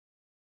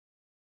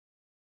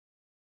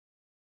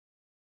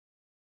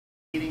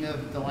Meeting of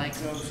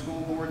Delanco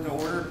School Board to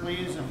order,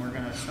 please, and we're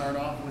going to start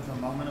off with a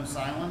moment of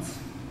silence.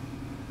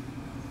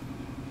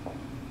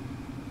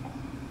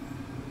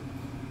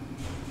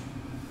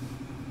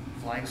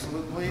 Flag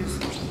salute, please.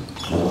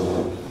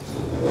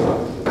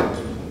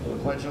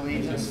 Pledge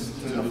allegiance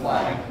to the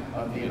flag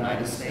of the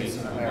United States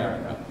of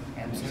America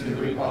and to the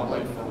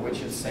republic for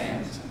which it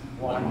stands,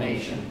 one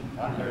nation,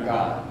 under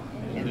God,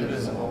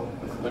 indivisible,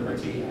 with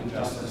liberty and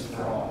justice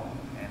for all.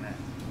 Amen.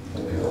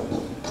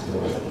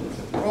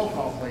 Roll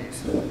call,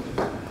 please.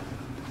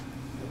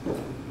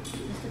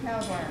 Mr.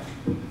 Calguire.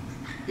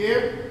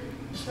 Here.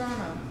 Mr.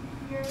 Armo.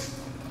 Here. Ms.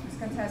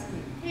 Konteski.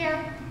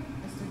 Here.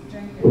 Mr.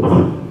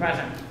 Jenkins.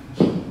 Present.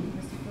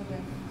 Mr.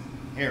 Philbin.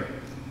 Here.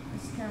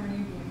 Mrs. Cameron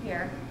Union.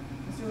 Here.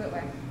 Mr.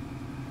 Whitway.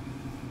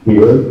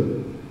 Here.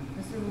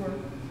 Mr. Ward.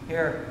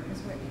 Here. Ms.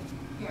 Whitney.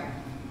 Here.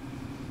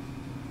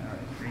 All right.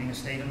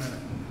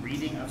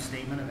 Reading of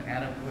statement of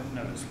adequate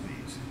notice,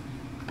 please.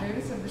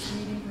 Notice of this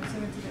meeting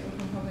pursuant to the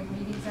Open Public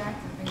Meetings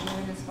Act has been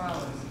given as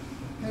follows.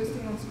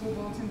 Posting on school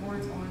bulletin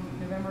boards on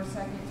November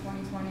 2nd,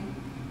 2020.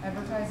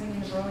 Advertising in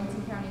the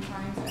Burlington County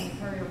Times and the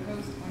Courier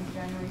Post on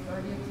January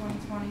 30th,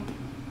 2020.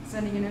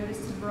 Sending a notice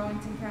to the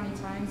Burlington County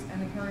Times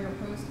and the Courier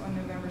Post on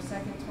November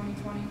 2nd,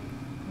 2020. And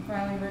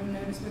filing written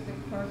notice with the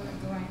clerk of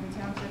Delanco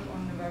Township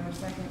on November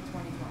 2nd,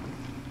 2020.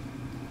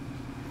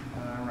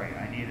 All right.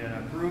 I need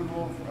a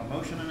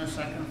motion and a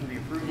second for the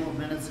approval of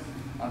minutes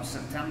of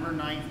September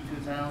 9th,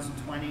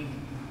 2020,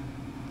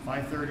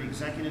 5:30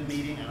 executive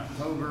meeting, and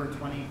October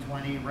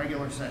 2020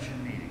 regular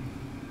session meeting.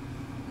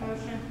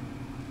 Motion.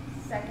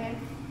 Second.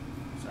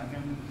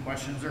 Second.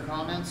 Questions or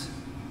comments?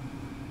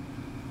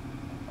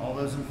 All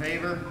those in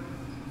favor?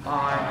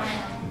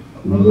 Aye.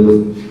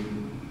 Opposed?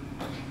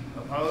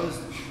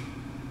 Opposed?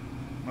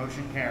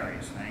 Motion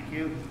carries. Thank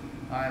you.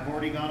 I've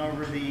already gone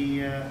over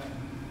the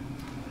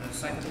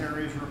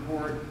Secretary's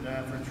report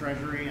for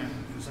Treasury and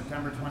for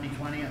September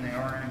 2020, and they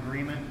are in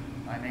agreement.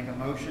 I make a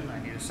motion. I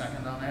need a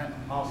second on that.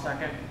 I'll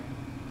second.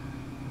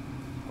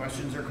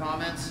 Questions or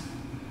comments?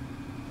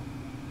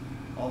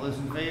 All those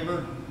in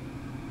favor?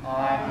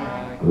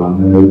 Aye.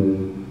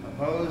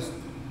 Opposed?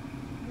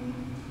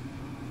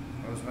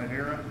 Opposed by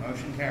Vera.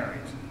 Motion carries.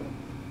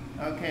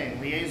 Okay,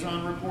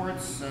 liaison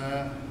reports.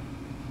 Nothing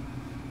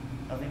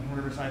from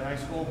Riverside High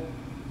School.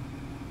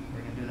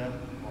 We're going to do that.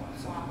 Well,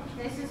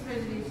 this is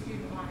supposed to be a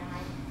student one, and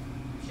I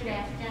should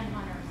ask Jen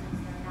Hunter,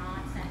 since they're not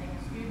sending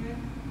a student,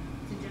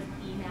 to just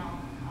email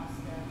us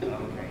the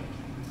Okay. information.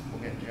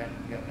 We'll get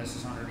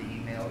Mrs. Hunter to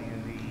email you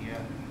the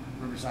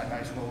Riverside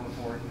High School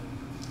report,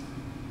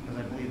 because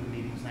I believe the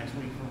meeting's next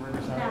week for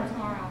Riverside. No,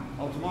 tomorrow.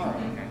 Oh, tomorrow.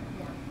 Mhm. Okay.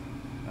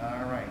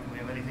 Yeah. All right. We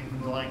have anything from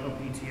Delanco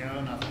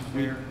PTO? Nothing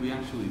there. We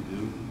actually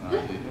do.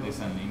 They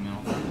send an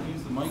email.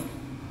 Use the mic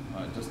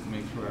just to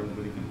make sure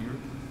everybody can hear.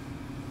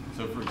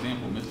 So, for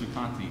example, Mr.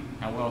 Conti,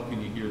 how well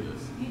can you hear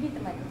this? You need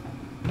the microphone.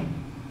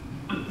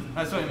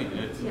 That's what I mean.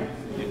 It's, Yes.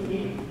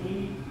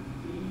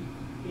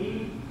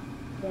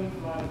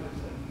 80.5%.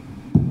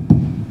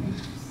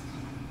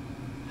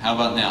 How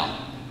about now?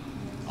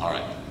 All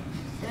right.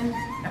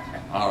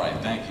 All right,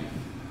 thank you.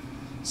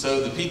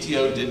 So the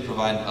PTO did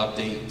provide an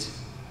update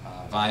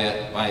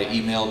via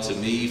email to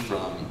me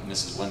from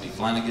Mrs. Wendy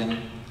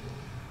Flanagan,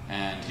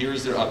 and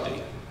here's their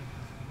update.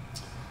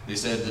 They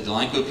said the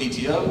Delanco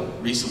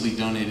PTO recently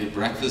donated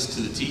breakfast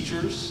to the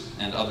teachers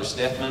and other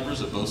staff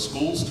members of both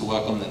schools to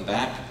welcome them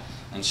back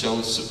and show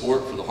its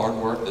support for the hard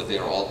work that they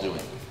are all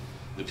doing.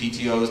 The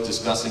PTO is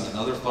discussing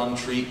another fun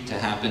treat to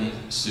happen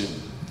soon.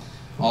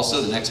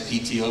 Also, the next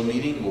PTO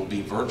meeting will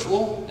be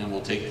virtual and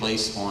will take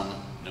place on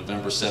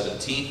November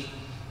 17th.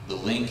 The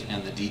link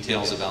and the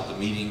details about the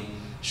meeting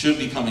should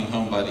be coming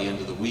home by the end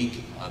of the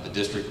week. The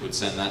district would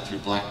send that through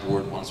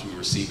Blackboard once we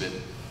receive it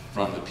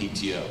from the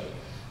PTO.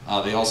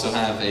 They also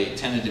have a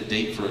tentative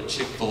date for a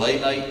Chick-fil-A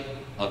night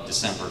of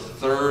December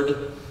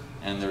 3rd,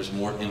 and there's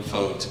more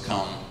info to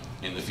come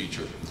in the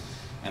future.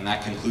 And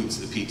that concludes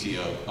the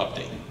PTO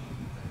update.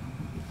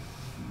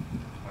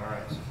 All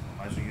right.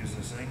 Might as well use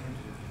this thing.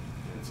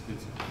 it's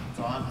It's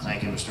on.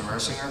 Thank you, Mr.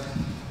 Mercinger.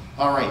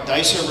 All right.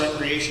 Dicer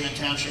Recreation and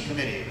Township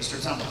Committee.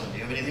 Mr. Templeton, do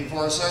you have anything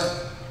for us,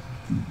 sir?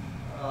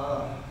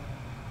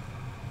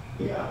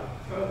 Yeah,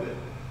 COVID.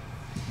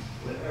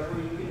 Whatever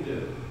you can do,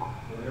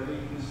 whatever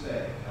you can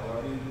say,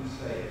 however you can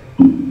say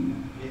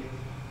it,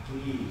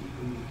 please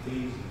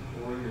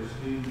implore your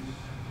students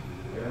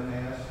to wear a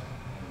mask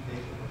and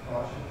take the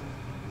precautions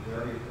and do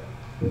everything.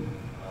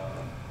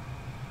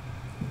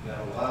 We've got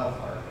a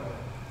wildfire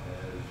going,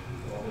 as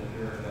we've all been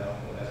hearing about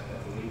the last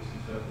couple of weeks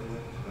and so forth.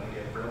 It's going to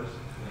get worse,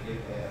 it's going to get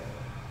bad.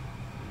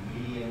 The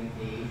median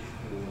age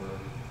for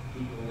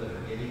people that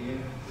are getting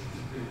it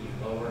is creeping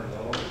lower and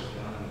lower. It's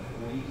down in the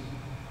 40s,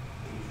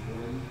 age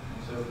 40,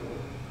 and so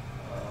forth.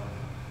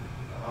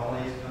 The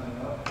holidays coming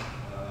up,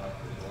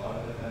 there's a lot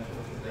of potential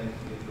for things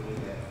to get really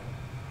bad.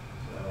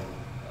 So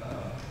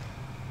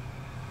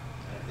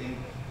I think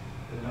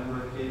the number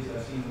of kids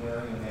I've seen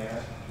wearing a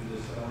mask through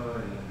the summer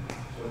and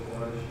so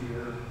far this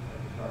year, I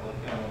can probably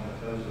count on the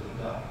toes of the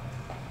duck.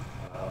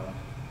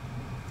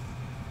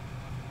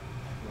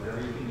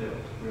 Whatever you can do,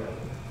 really.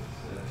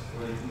 It's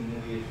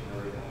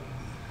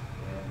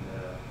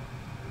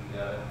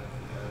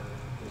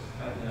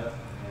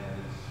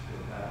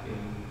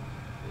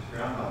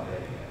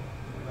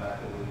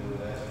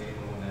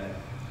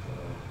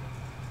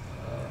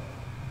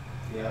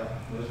Yeah,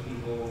 most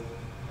people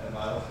have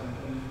mild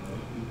symptoms,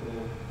 most people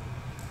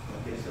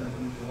don't get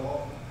symptoms at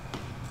all.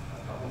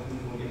 A couple of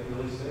people get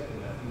really sick,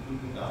 and a few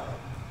people die.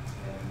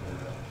 And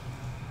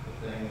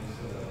the things,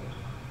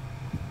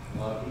 a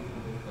lot of people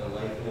with the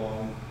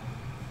lifelong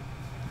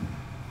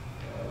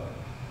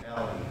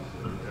maladies,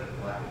 for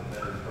lack of a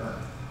better term.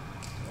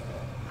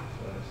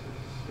 So it's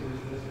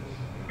serious business.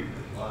 I mean,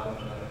 there's a lot of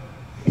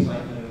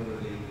excitement over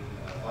the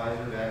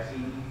Pfizer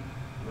vaccine.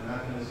 We're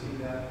not going to see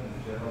that in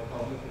the general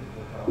public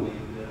until probably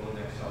the middle of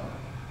next summer,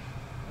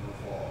 in the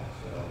fall.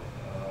 So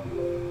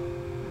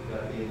we've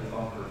got to be in the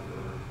bumper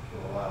for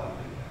a while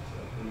yet. So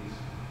please,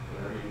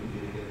 whatever you can do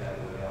to get that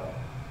word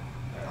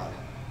out.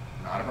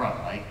 Not a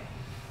problem, Mike.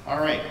 All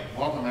right,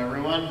 welcome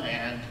everyone,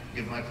 and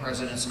give my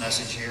president's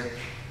message here.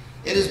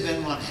 It has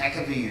been one heck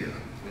of a year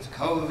with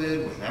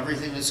COVID, with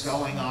everything that's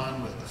going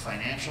on, with the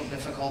financial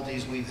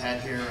difficulties we've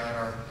had here at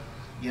our,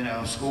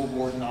 school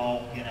board and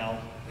all,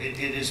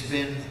 it has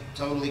been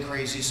totally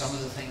crazy. Some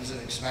of the things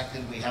that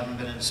expected, we haven't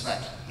been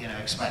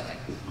expecting.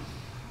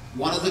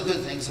 One of the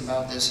good things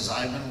about this is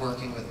I've been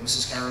working with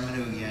Mrs.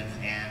 Karamanougian,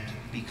 and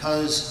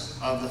because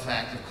of the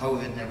fact of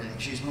COVID and everything,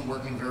 she's been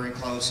working very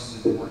close, and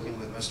we've been working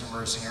with Mr.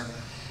 Mercinger,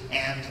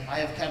 and I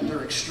have kept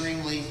her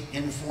extremely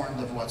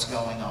informed of what's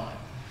going on.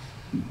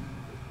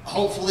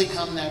 Hopefully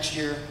come next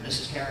year,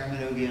 Mrs.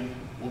 Karamanougian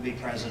will be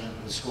president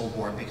of the school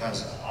board,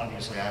 because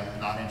obviously I'm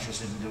not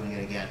interested in doing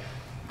it again.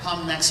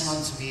 Come next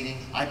month's meeting,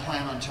 I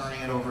plan on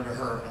turning it over to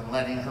her and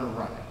letting her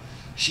run it.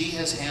 She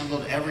has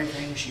handled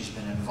everything, she's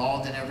been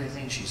involved in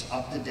everything, she's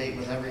up to date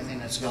with everything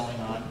that's going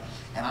on,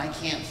 and I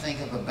can't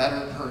think of a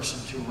better person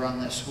to run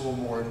this school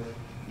board,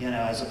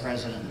 as a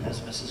president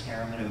as Mrs.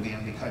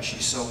 Karamanougian, because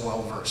she's so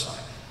well versed on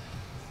it.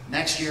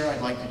 Next year,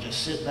 I'd like to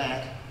just sit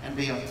back and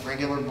be a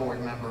regular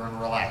board member and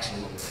relax a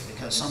little bit,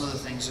 because some of the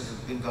things that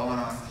have been going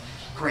on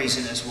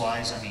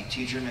craziness-wise, I mean,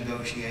 teacher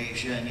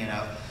negotiation,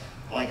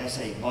 like I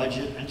say,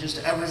 budget, and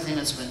just everything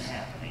that's been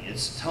happening.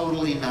 It's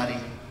totally nutty,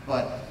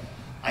 but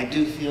I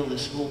do feel the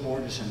school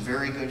board is in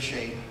very good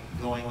shape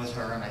going with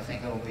her, and I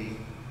think it'll be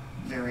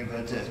very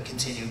good to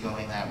continue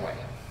going that way.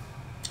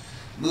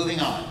 Moving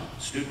on,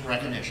 student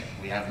recognition.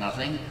 We have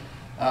nothing.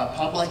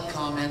 Public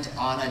comment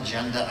on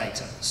agenda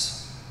items.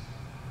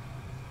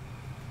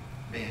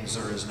 Being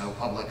there is no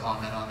public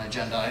comment on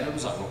agenda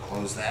items, I will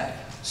close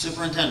that.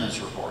 Superintendent's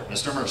report,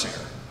 Mr.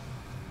 Mercinger.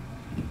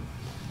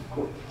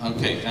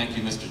 Okay, thank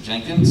you, Mr.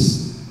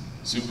 Jenkins.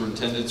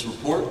 Superintendent's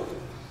report.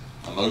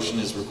 A motion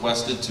is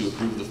requested to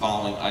approve the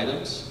following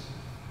items.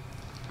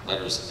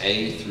 Letters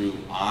A through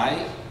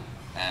I,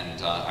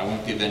 and I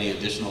won't give any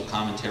additional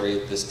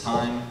commentary at this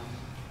time.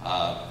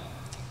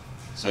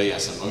 So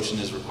yes, a motion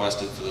is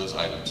requested for those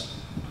items.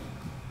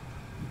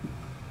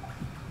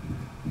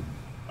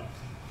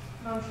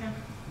 Motion.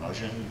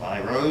 Motion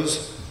by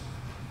Rose,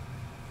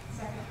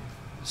 Second.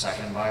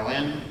 second by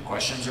Lynn.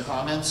 Questions or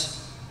comments?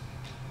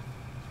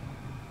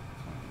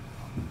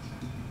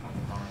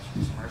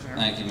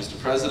 Thank you, Mr.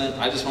 President.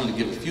 I just wanted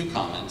to give a few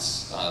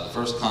comments. The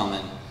first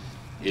comment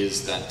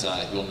is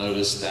that you'll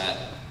notice that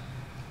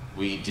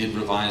we did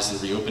revise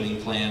the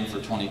reopening plan for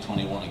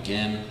 2021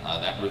 again.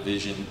 That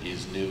revision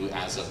is new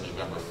as of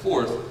November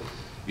 4th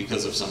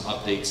because of some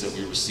updates that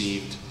we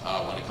received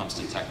when it comes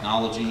to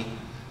technology,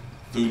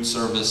 food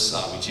service,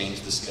 we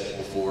changed the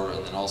schedule for,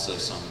 and then also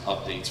some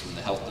updates from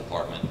the health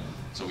department.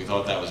 So we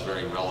thought that was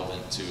very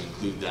relevant to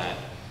include that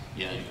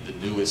in the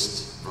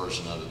newest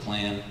version of the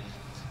plan.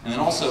 And then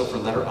also for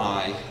letter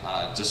I,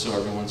 just so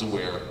everyone's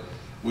aware,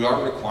 we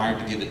are required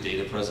to give a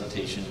data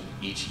presentation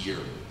each year.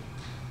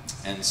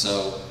 And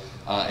so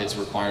it's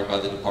required by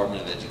the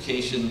Department of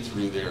Education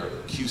through their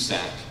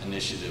QSAC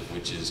initiative,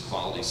 which is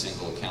Quality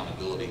Single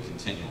Accountability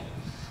Continuum.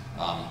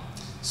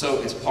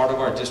 So it's part of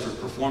our district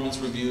performance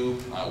review.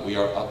 We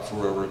are up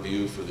for a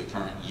review for the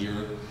current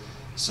year.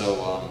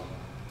 So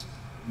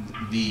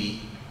the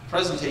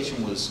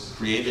presentation was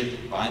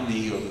created by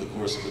me over the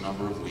course of a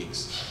number of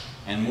weeks.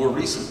 And more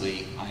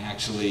recently, I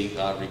actually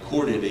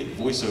recorded a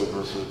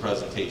voiceover for the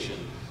presentation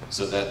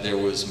so that there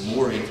was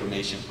more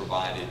information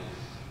provided.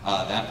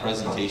 That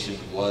presentation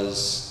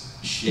was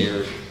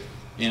shared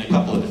in a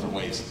couple of different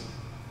ways.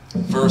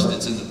 First,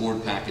 it's in the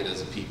board packet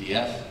as a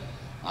PDF.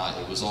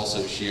 It was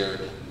also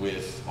shared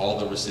with all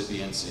the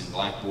recipients in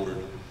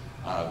Blackboard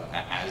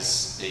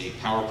as a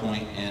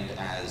PowerPoint and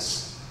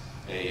as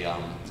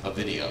a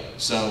video.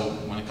 So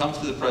when it comes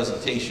to the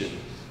presentation,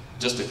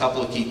 just a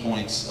couple of key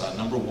points.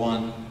 Number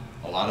one,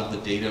 a lot of the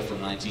data from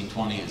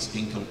 1920 is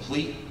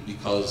incomplete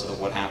because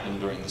of what happened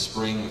during the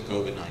spring with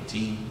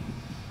COVID-19.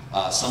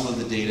 Some of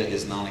the data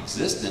is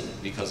non-existent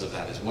because of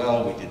that as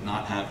well. We did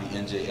not have the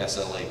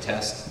NJSLA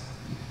test.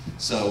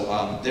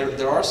 So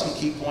there are some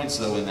key points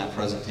though in that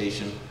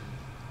presentation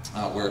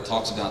where it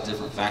talks about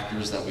different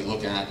factors that we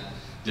look at,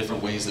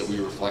 different ways that we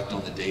reflect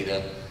on the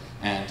data,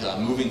 and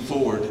moving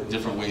forward,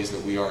 different ways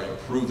that we are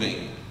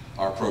improving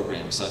our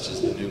programs, such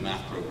as the new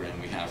math program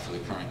we have for the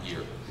current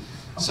year.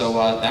 So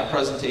that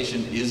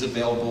presentation is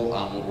available.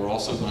 What we're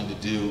also going to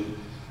do,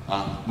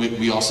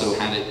 we also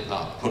had it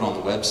put on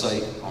the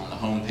website, on the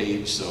home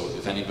page, so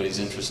if anybody's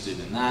interested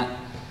in that,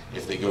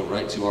 if they go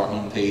right to our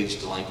homepage,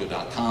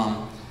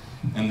 delanco.com,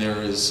 and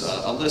there is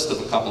a list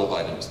of a couple of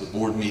items, the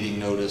board meeting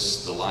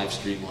notice, the live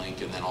stream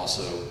link, and then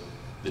also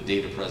the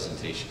data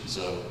presentation.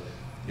 So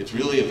it's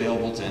really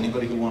available to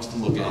anybody who wants to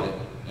look at it.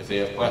 If they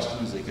have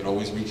questions, they could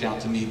always reach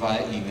out to me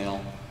via email,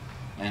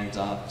 and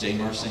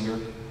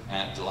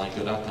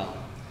jmersinger@delanco.com.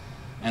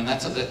 And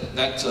that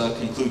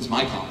concludes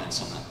my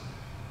comments on that.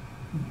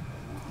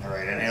 All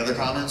right, any other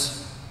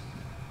comments?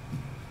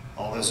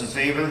 All those in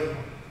favor?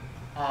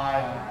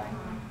 Aye.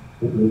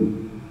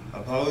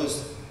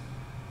 Opposed?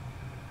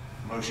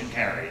 Motion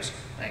carries.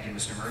 Thank you,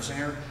 Mr.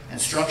 Mersinger.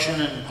 Instruction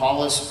and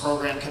Policy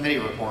Program Committee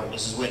Report,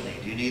 Mrs. Whitney.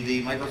 Do you need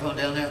the microphone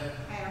down there?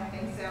 I don't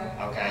think so.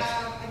 Okay.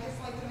 I'd just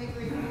like to make a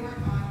report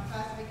on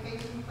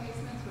classification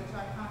placements, which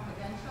are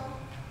confidential,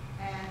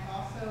 and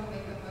also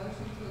make a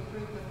motion to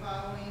approve the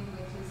following,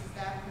 which is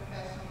staff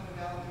professional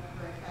development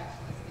for attached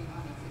listing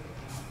on exhibit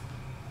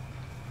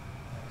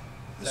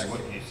 1. Mrs.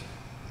 Whitney.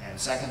 And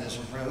second is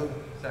from who?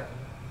 Second.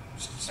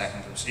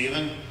 Second from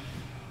Stephen.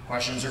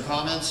 Questions or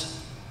comments?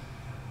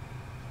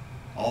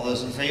 All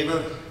those in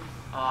favor?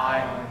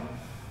 Aye.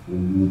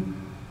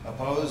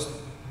 Opposed?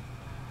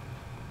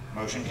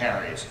 Motion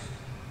carries.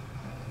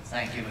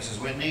 Thank you, Mrs.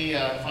 Whitney.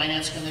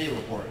 Finance Committee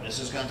Report,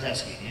 Mrs.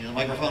 Gonteski. You need the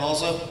microphone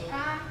also?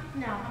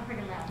 No, I'm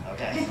pretty loud.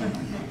 Okay.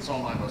 That's all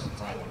mine most of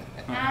the time.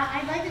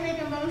 I'd like to make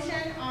a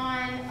motion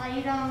on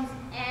items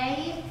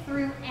A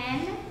through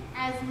N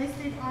as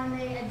listed on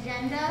the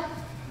agenda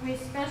with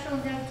special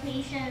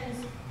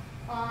notations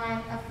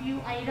on a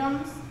few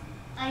items.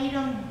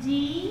 Item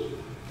D,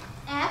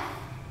 F,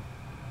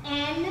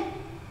 N,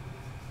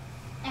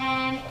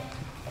 and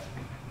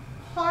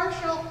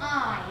partial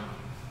I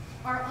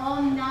are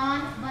all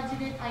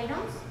non-budgeted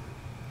items.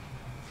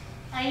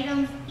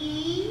 Items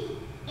E,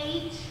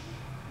 H,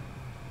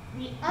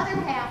 the other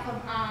half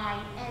of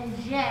I, and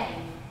J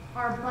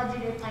are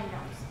budgeted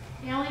items.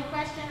 The only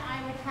question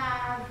I would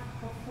have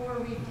before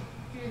we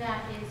do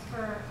that is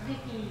for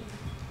Vicki.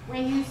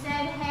 When you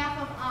said half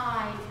of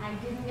I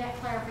didn't get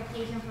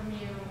clarification from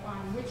you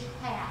on which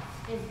half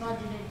is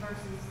budgeted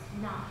versus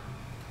not.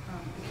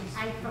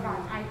 I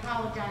forgot. I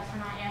apologize for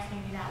not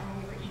asking you that when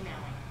we were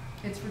emailing.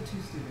 It's for 2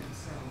 students,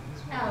 so.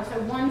 Oh, so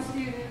one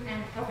student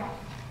and, okay.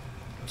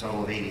 A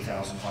total of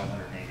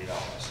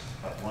 $80,580,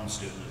 but one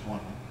student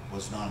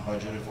was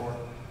non-budgeted for?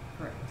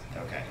 Correct.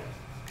 Okay.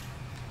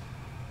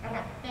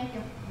 Okay, thank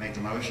you. Make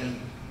the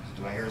motion.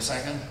 Do I hear a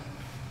second?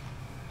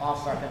 I'll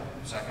second.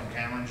 Second,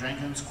 Cameron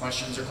Jenkins.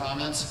 Questions or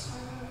comments?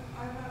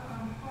 I have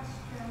a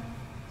question.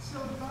 So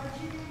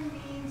budgeted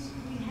means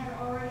we had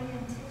already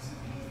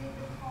anticipated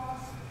the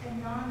cost,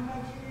 and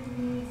non-budgeted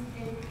means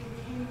it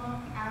came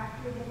up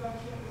after the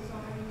budget was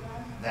already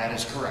done? That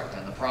is correct.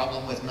 And the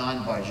problem with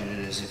non-budgeted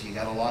is if you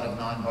got a lot of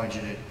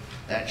non-budgeted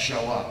that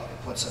show up, it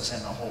puts us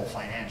in the hole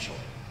financially.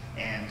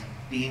 And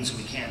being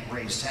we can't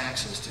raise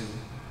taxes to,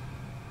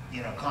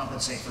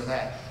 compensate for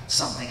that,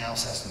 something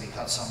else has to be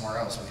cut somewhere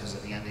else because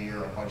at the end of the year,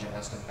 our budget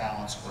has to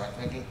balance, correct,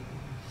 Vicki?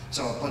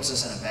 So it puts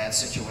us in a bad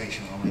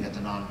situation when we get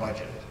the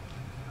non-budgeted.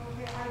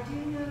 Okay, I do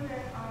know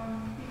that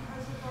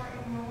because of our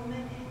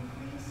enrollment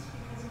increase,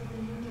 because of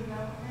the new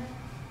development,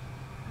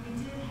 we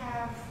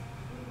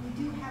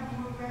do have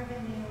more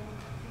revenue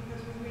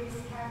because we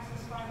raised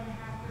taxes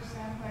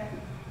 5.5%, but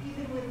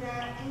even with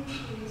that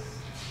increase,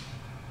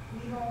 we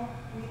don't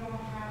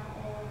have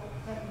all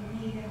that we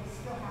need and we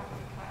still have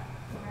to cut,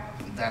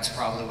 correct? That's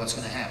probably what's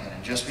going to happen.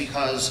 And just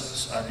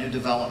because a new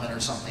development or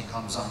something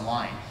comes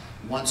online,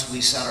 once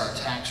we set our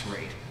tax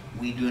rate,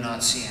 we do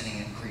not see any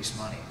increased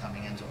money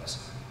coming into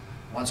us.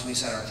 Once we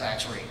set our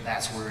tax rate,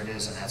 that's where it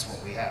is and that's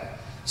what we have.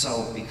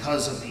 So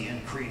because of the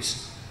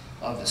increase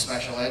of the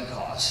special ed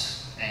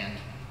costs, and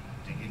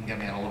you can get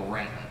me on a little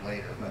rant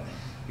later, but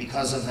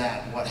because of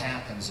that, what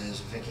happens is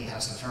Vicki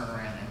has to turn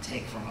around and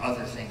take from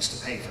other things to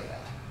pay for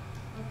that.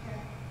 Okay.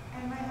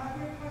 And my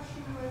other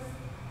question was,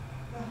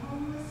 the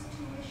homeless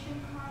tuition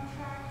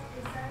contract,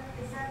 is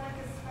that like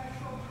a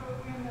special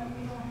program that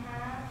we don't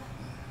have?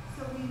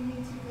 So we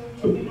need to go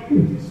to another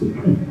district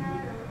for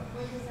that, or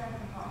what does that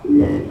involve?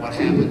 What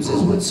happens is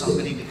when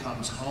somebody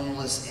becomes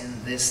homeless in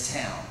this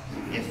town,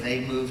 if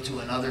they move to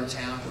another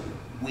town,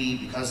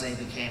 because they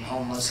became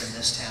homeless in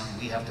this town,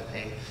 we have to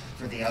pay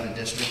for the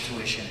out-of-district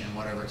tuition in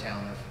whatever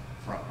town they're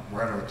from,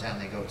 wherever town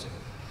they go to.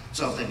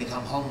 So if they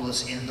become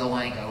homeless in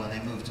Delanco and they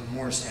move to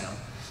Moorestown,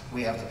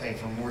 we have to pay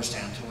for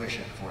Moorestown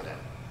tuition for them.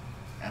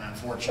 And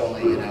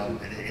unfortunately,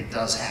 it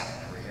does happen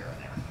every here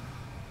and there.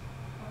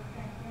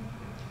 Okay, thank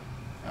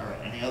you. All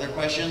right, any other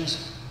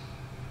questions?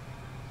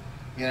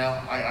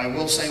 I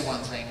will say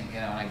one thing,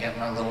 I get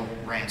my little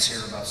rants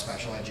here about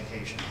special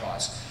education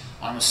costs.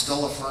 I'm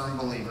still a firm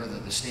believer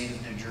that the state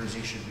of New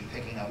Jersey should be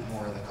picking up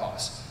more of the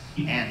costs.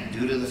 And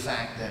due to the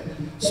fact that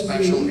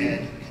special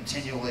ed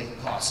continually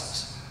costs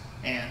us.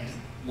 And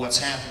what's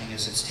happening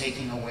is it's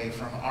taking away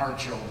from our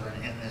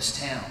children in this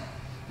town.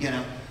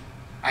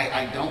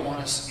 I don't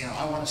want to,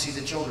 I want to see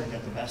the children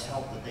get the best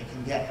help that they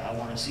can get. I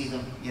want to see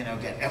them,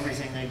 get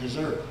everything they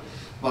deserve.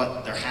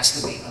 But there has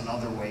to be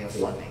another way of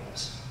funding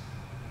this.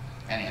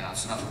 Anyhow,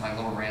 it's enough of my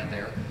little rant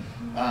there.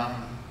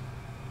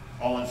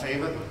 All in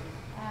favor?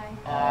 Aye.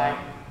 Aye.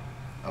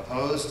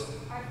 Opposed?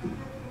 I can go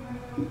through my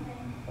little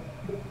thing.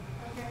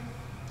 Okay.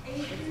 A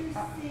through C.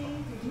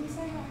 Did he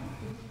say that?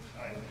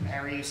 All right,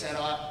 Harry, you said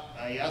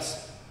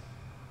yes?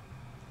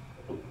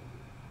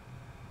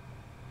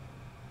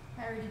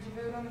 Harry, did you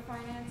vote on the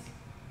finance?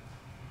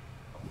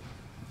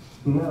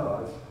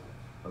 No,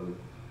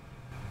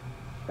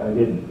 I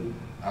didn't.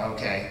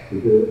 Okay.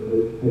 Because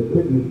I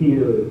couldn't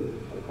hear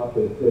a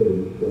couple of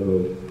things,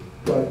 so,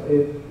 but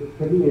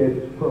to me,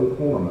 it's pro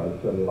forma,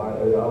 so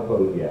I'll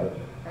vote yes.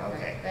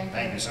 Okay,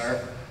 thank you,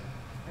 sir.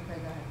 Okay,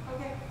 go ahead.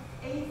 Okay.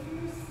 A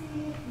through C,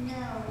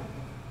 no.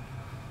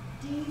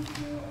 D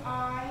through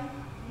I,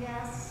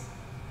 yes.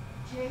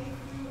 J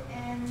through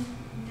N,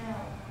 no.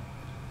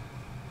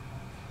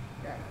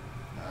 Go.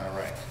 All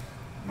right,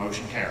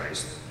 motion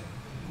carries.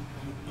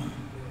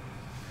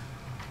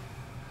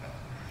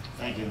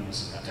 Thank you,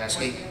 Mrs.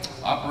 Fantaski.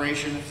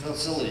 Operation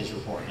Facilities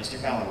Report, Mr.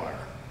 Callawire.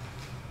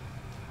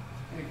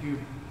 Thank you,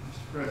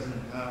 Mr.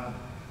 President.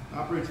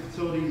 Operation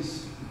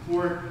Facilities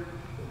Report,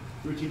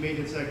 routine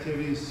maintenance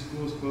activities,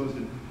 schools closed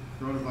in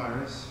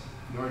coronavirus,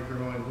 yard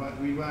curling,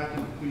 weed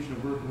whacking, completion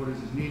of work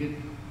orders as needed,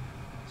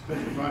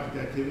 special project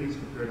activities,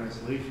 prepared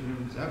isolation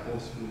rooms at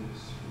both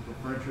schools, with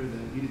furniture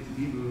that needed to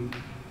be moved,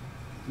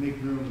 to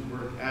make rooms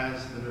work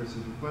as the nurses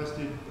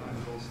requested, grind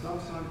old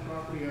stumps on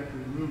property after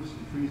removed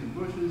some trees and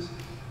bushes,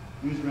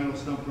 use rental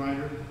stump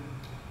grinder,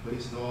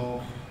 placed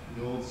all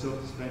the old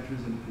soap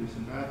dispensers in the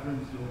recent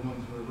bathrooms. The old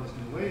ones were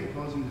rusting away and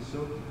causing the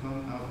soap to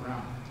come out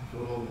brown.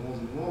 Filled all the holes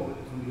in the wall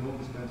from the old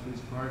dispensaries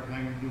prior to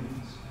hanging new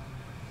ones.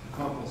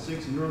 Couple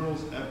sinks and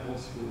urinals at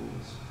both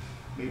schools.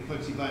 Made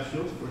plexiglass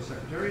shields for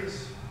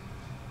secretaries.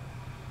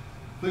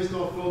 Placed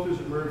all filters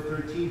at MERV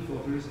 13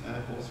 filters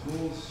at both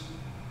schools.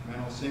 Ran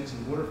all sinks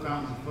and water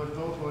fountains and flushed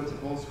all toilets at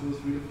both schools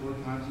 3 to 4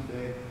 times a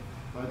day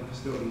by the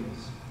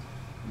custodians.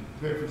 We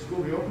prepared for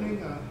school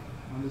reopening on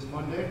this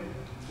Monday.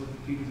 Work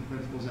with teachers and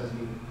principals as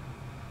needed.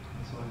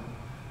 That's all I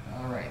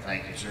have. All right,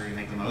 thank you, sir. You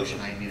make the motion.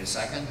 I need a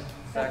second.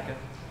 Second.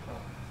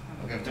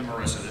 We'll give it to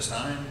Marissa this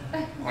time.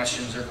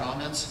 Questions or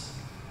comments?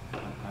 I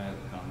have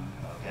a comment.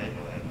 Okay,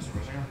 go ahead, Mr.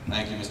 Rosier.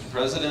 Thank you, Mr.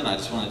 President. I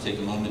just want to take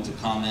a moment to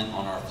comment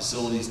on our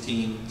facilities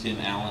team, Tim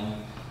Allen,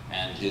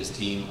 and his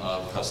team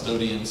of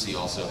custodians. He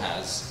also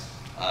has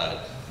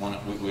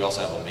we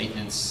also have a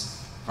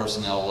maintenance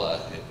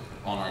personnel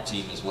on our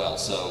team as well.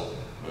 So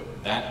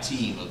that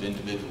team of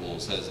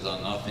individuals has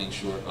done nothing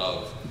short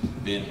of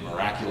been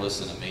miraculous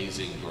and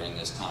amazing during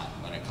this time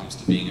when it comes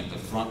to being at the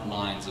front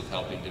lines of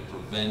helping to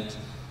prevent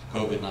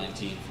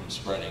COVID-19 from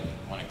spreading,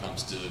 when it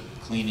comes to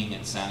cleaning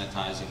and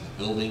sanitizing the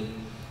building,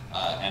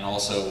 and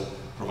also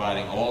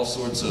providing all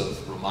sorts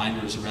of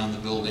reminders around the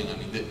building. I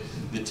mean,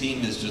 the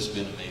team has just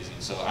been amazing.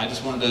 So I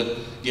just wanted to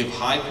give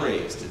high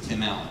praise to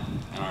Tim Allen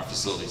and our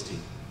facilities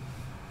team.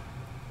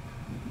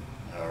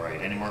 All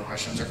right, any more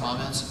questions or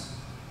comments?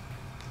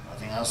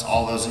 Nothing else?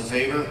 All those in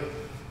favor?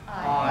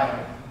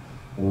 Aye.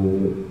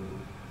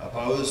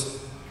 Opposed?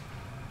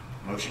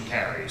 Motion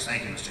carries.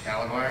 Thank you, Mr.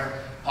 Callagher.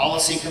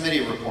 Policy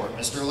Committee Report,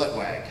 Mr.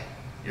 Litwag.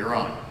 You're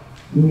on.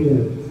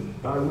 Yes,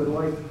 I would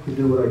like to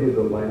do what I did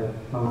the last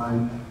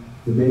time,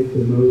 to make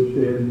the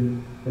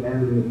motion and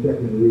enter the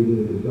second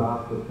reading and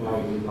adopt the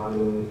following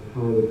bylaws,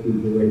 policies,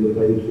 and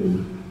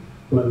regulations.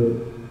 But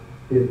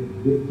if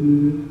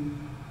Vicki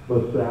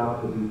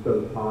LaSalle would be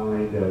so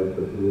kind as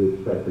the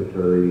board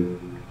secretary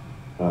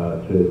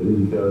to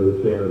read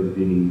those, there would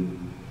be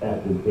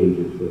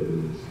advantageous for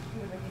them.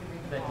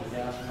 Thank you,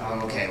 Josh.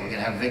 Okay, we're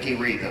gonna have Vicki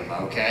read them,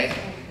 okay?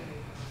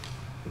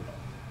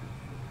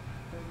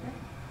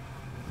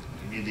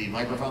 You need the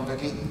microphone,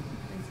 Vicki?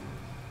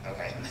 Okay.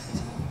 Okay,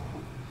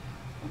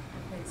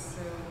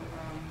 so,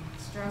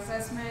 Strauss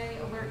Esme,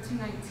 Alert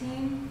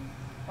 219,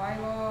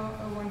 Bylaw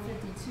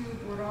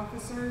 0152, Board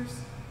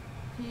Officers,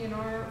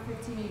 PNR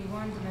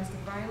 1581, Domestic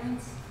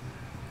Violence,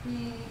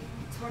 P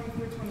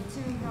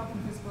 2422, Health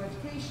and Physical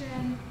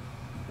Education,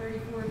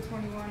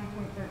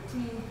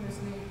 3421.13,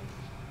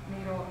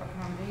 Postnatal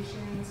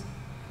Accommodations,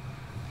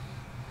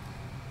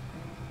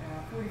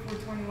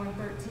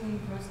 4421.13,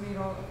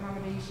 Postnatal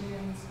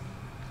Accommodations,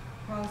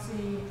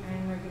 Policy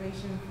and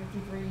Regulation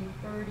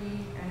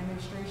 5330, and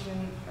Administration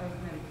of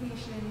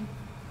Medication,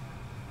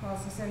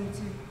 Policy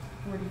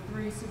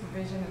 7243,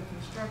 Supervision of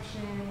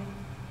Construction,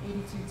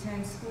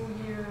 8210, School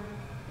Year,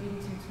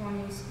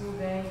 8220, School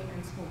Day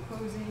and School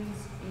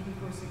Closings,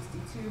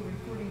 8462,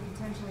 Reporting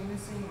Potentially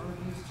Missing or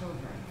Abused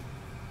Children.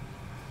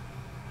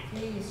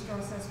 B is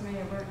Strauss Esme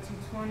Alert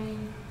 220,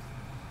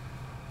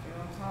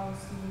 Federal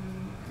Policy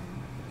and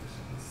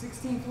Regulations.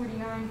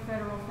 1649,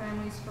 Federal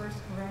Families First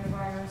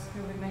Coronavirus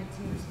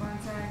COVID-19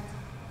 Response Act.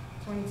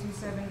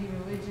 2270,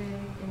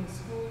 Religion in the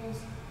Schools.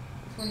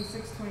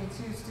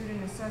 2622,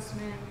 Student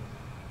Assessment.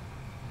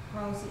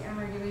 Policy and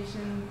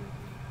Regulation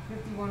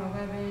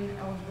 5111,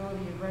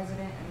 Eligibility of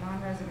Resident and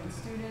Non-Resident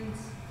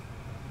Students.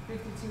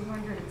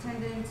 5200,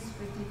 Attendance.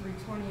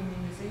 5320,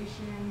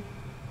 Immunization.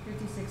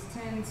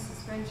 5610,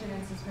 Suspension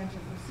and Suspension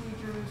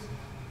Procedures.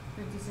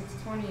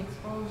 5620,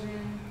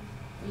 Expulsion.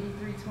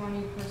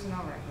 8320,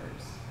 Personnel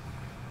Records.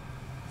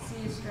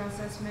 C is Strauss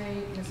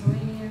Esme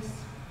miscellaneous.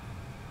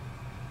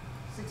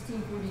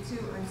 1642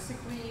 earned sick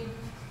leave.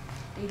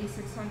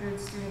 8600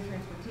 student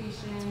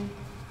transportation.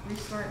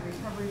 Restart and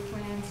recovery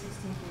plan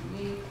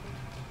 1648.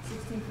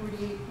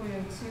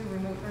 1648.02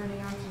 remote learning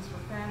options for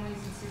families,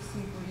 and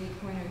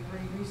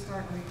 1648.03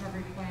 restart and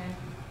recovery plan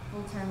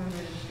full-time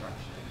remote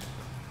instruction.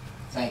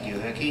 Thank you,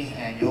 Vicki.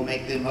 And you'll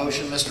make the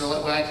motion, Mr.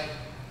 Litwack?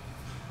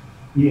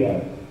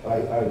 Yes,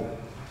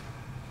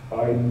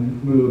 I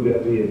move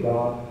that we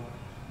adopt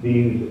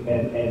these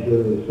and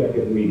enter the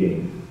second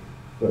reading,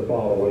 the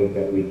following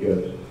that we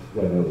just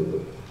went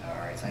over. All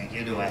right, thank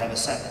you. Do I have a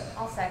second?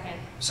 I'll second.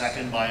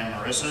 Second by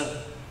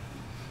Marissa.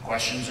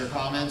 Questions or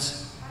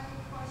comments? I have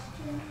a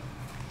question.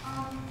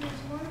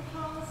 There's one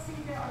policy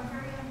that I'm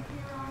very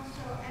unclear on,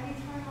 so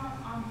anytime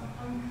I'm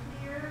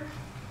unclear,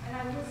 and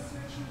I was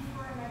searching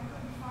for it and I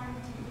couldn't find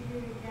it to read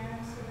it again,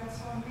 so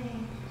that's on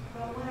me.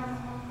 But when I'm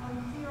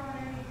unclear on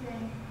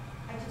anything,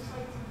 I just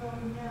like to vote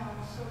no.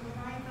 So can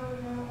I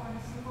vote no on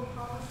a single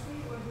policy,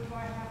 or do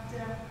I have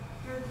to,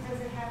 or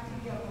does it have to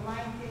be a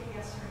blanket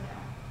yes or no?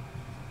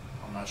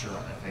 I'm not sure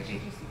on that, You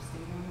Vicki. should just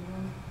abstain on the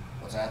one.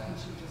 What's that? You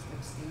should just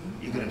abstain.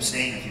 You can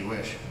abstain if you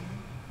wish.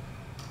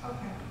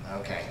 Okay.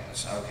 Okay,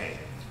 okay.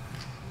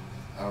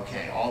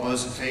 Okay, all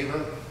those in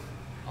favor?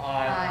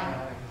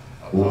 Aye.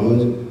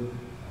 Opposed?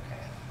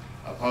 Okay.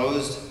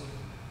 Opposed?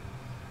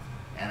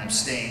 And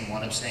abstain,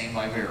 one abstain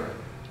by Vera.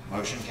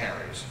 Motion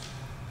carries.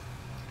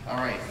 All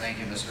right, thank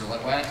you, Mr.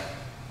 Litwack.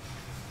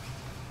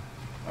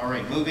 All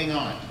right, moving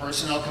on.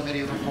 Personnel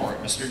Committee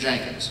report, Mr.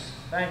 Jenkins.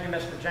 Thank you,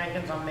 Mr.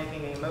 Jenkins. I'm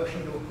making a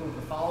motion to approve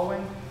the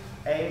following.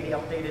 A, the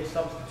updated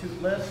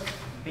substitute list.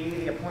 B,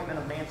 the appointment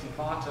of Nancy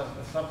Fox as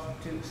the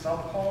substitute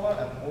sub-caller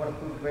at the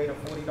board-approved rate of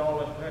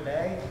 $40 per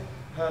day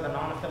per the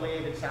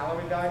non-affiliated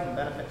salary guide and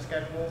benefit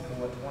schedule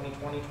for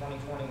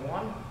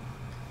 2020-2021.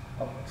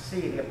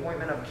 C, the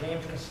appointment of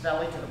James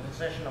Costelli to the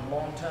position of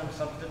long-term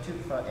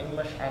substitute for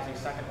English as a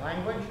second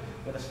language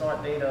with a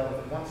start date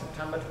of 1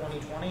 September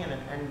 2020 and an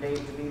end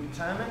date to be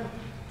determined,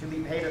 to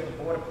be paid at the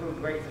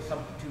board-approved rate for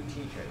substitute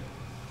teachers.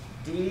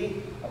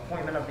 D,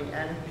 appointment of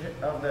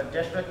the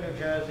District New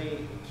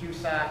Jersey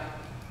CUSAC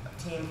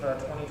team for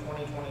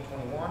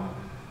 2020-2021.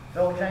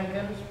 Phil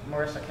Jenkins,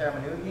 Marissa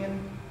Karamanugian,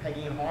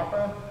 Peggy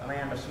Harper,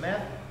 Amanda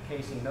Smith,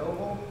 Casey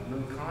Noble,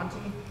 Lou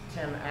Conti,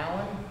 Tim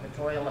Allen,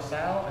 Victoria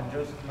LaSalle, and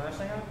Joseph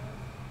Mercier.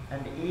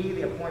 And E,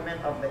 the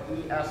appointment of the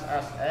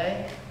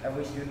ESSA,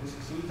 Every Student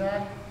Succeeds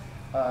Act,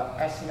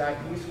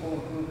 SCIP School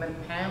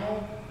Improvement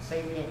Panel,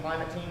 Safety and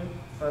Climate Team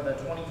for the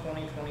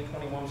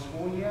 2020-2021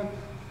 school year.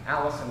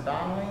 Allison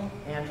Donnelly,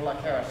 Angela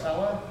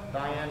Carasella,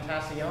 Diane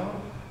Tassione,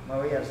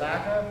 Maria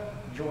Zacher,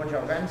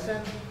 Georgia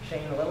Renson,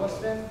 Shane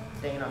Lilliston,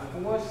 Dana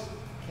Force,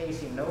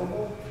 Casey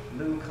Noble,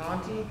 Lou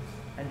Conti,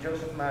 and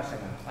Joseph Mercier.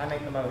 I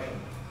make the motion.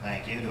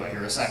 Thank you. Do I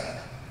hear a second?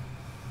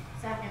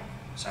 Second.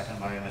 Second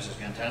by Mrs.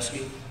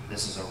 Ganteski.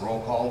 This is a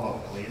roll call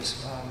vote,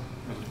 please.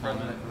 Mr.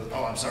 President?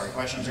 Oh, I'm sorry.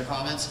 Questions or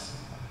comments?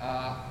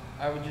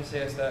 I would just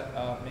ask that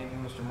maybe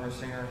Mr.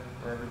 Mercier,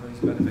 for everybody's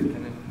benefit,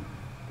 can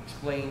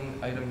explain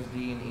items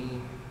D and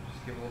E.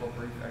 Just give a little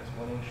brief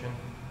explanation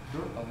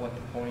of what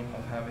the point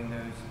of having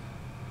those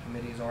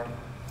committees are.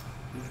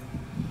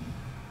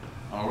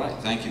 All right,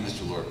 thank you,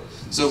 Mr. Lord.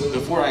 So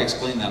before I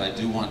explain that, I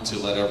do want to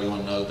let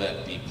everyone know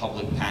that the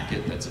public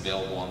packet that's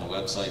available on the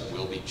website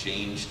will be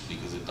changed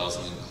because it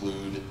doesn't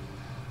include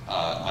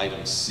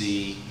item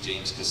C,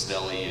 James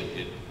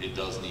Costelli. It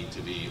does need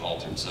to be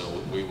altered.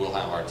 So we will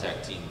have our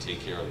tech team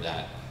take care of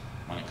that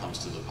when it comes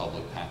to the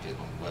public packet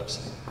on the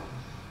website.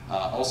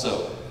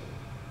 Also,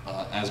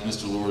 as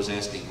Mr. Lord is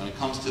asking, when it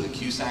comes to the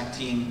CUSAC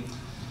team,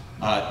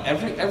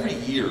 every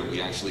year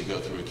we actually go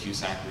through a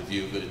CUSAC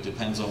review, but it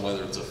depends on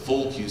whether it's a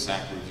full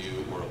CUSAC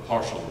review or a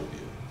partial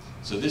review.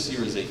 So this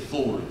year is a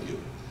full review.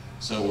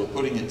 So we're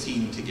putting a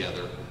team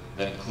together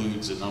that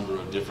includes a number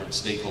of different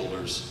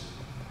stakeholders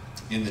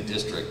in the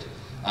district,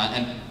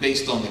 and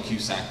based on the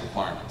CUSAC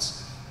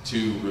requirements,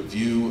 to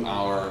review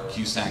our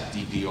CUSAC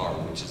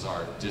DPR, which is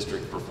our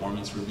district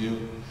performance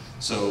review.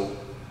 So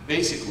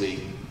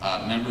basically,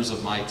 members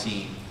of my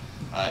team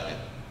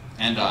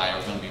and I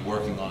are going to be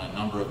working on a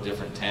number of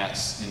different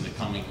tasks in the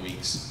coming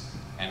weeks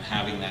and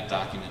having that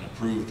document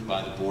approved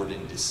by the board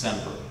in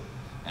December.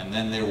 And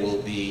then there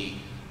will be,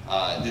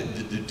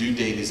 the due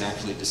date is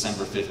actually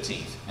December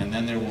 15th. And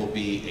then there will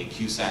be a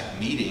CUSAC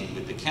meeting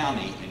with the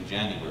county in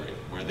January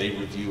where they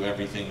review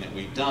everything that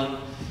we've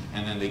done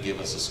and then they give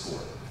us a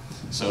score.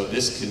 So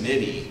this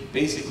committee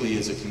basically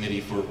is a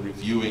committee for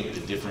reviewing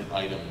the different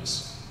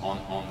items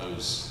on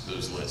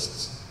those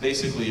lists.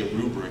 Basically a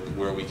rubric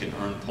where we can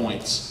earn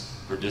points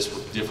for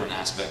different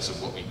aspects of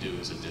what we do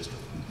as a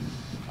district.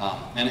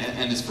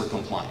 And it's for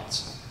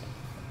compliance.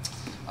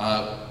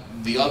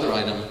 The other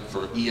item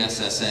for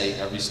ESSA,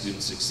 Every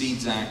Student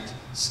Succeeds Act,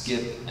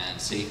 SCIP, and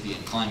Safety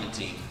and Climate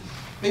Team.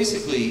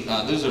 Basically,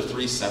 those are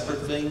three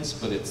separate things,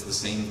 but it's the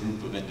same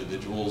group of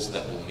individuals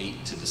that will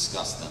meet to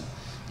discuss them.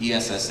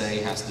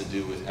 ESSA has to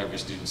do with Every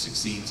Student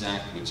Succeeds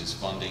Act, which is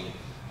funding,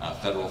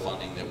 federal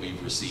funding that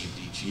we've received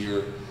each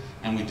year.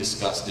 and we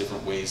discuss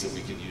different ways that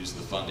we can use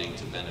the funding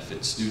to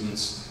benefit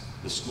students.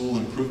 The school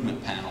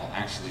improvement panel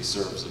actually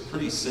serves a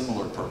pretty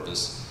similar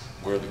purpose,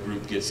 where the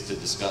group gets to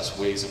discuss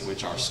ways in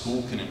which our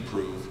school can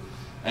improve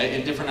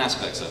in different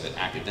aspects of it: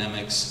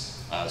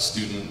 academics,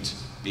 student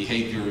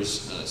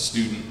behaviors,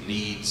 student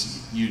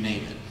needs, you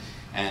name it,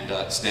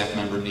 and staff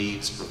member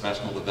needs,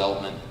 professional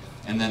development.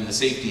 And then the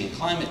safety and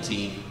climate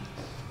team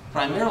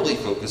primarily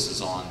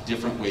focuses on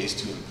different ways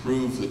to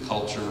improve the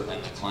culture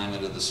and the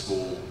climate of the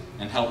school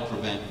and help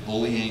prevent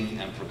bullying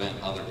and prevent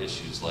other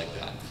issues like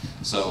that.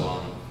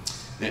 So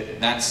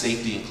that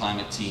safety and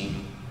climate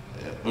team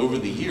over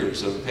the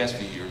past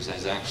few years,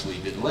 has actually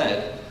been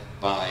led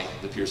by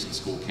the Pearson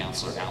School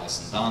Counselor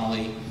Allison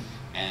Donnelly.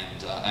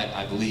 And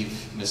I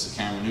believe Mrs.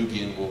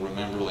 Karamanoukian will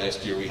remember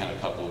last year we had a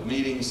couple of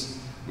meetings.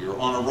 We were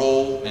on a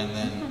roll, and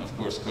then of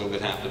course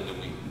COVID happened, and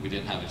we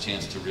didn't have a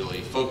chance to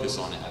really focus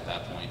on it at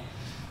that point.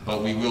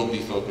 But we will be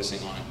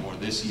focusing on it more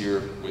this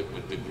year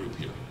with the group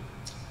here.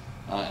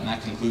 And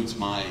that concludes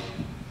my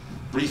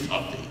brief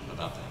update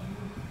about that.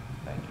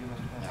 Thank you,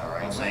 Mr. President. All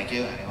right, thank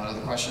you. Anyone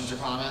other questions or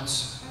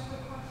comments? I have a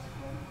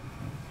question.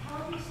 How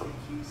does the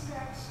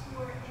QSAC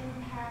score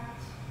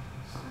impact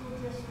school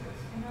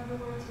districts? In other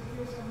words, if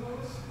there's a low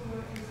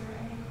score, is there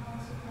any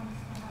consequence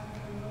to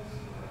having a low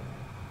score?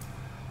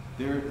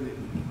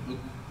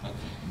 Okay.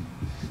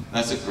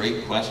 That's a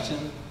great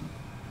question,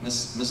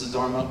 Mrs.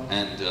 Darmo,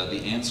 and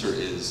the answer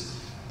is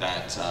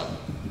that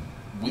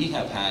we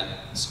have had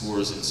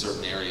scores in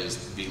certain areas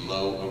be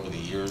low over the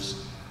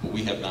years, but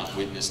we have not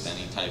witnessed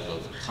any type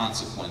of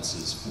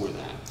consequences for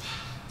that.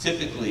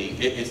 Typically,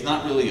 it's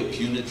not really a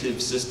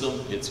punitive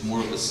system, it's more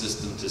of a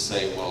system to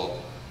say,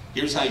 well,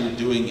 here's how you're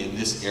doing in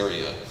this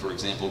area, for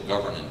example,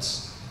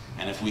 governance,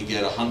 and if we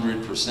get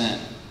 100%,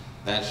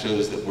 that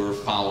shows that we're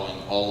following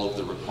all of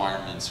the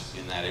requirements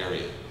in that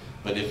area.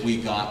 But if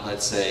we got,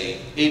 let's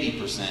say,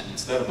 80%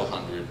 instead of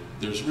 100,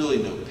 there's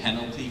really no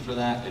penalty for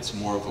that. It's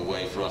more of a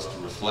way for us to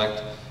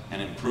reflect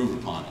and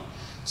improve upon it.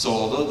 So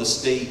although the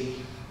state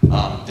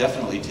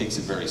definitely takes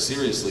it very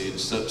seriously, and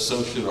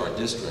so should our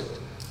district,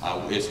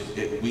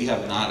 we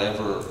have not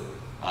ever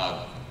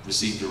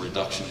received a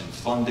reduction in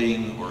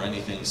funding or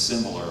anything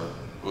similar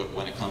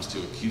when it comes to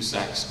a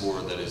QSAC score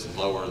that is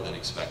lower than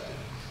expected.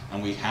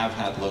 And we have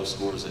had low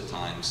scores at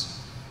times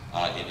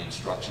in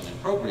instruction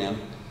and program,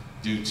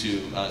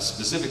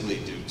 specifically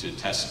due to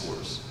test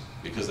scores,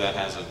 because that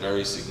has a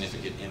very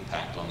significant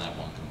impact on that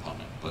one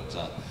component.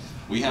 But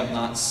we have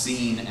not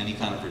seen any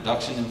kind of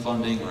reduction in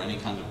funding or any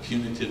kind of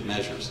punitive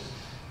measures,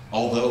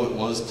 although it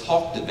was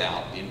talked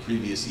about in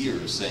previous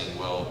years, saying,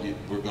 well,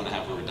 we're going to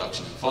have a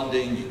reduction in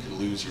funding, you could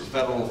lose your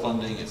federal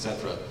funding,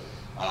 etc.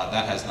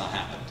 That has not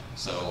happened.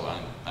 So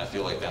I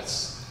feel like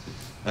that's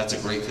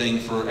a great thing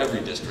for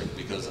every district,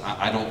 because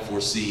I don't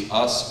foresee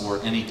us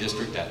or any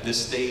district at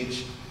this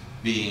stage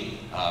being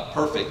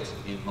perfect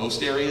in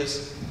most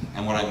areas.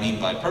 And what I mean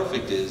by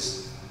perfect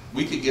is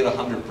we could get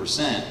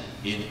 100%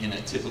 in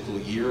a typical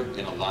year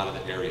in a lot of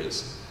the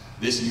areas.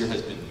 This year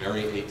has been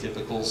very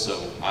atypical,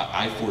 so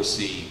I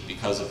foresee,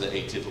 because of the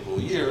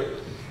atypical year,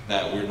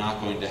 that we're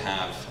not going to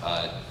have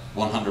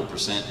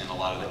 100% in a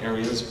lot of the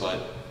areas,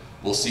 but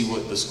we'll see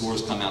what the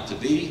scores come out to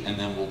be, and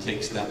then we'll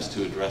take steps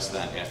to address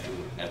that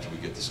after we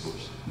get the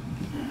scores.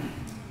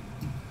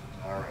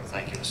 All right,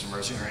 thank you, Mr.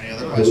 Mercier. Any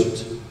other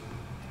questions?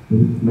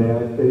 May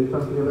I say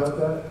something about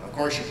that? Of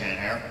course you can,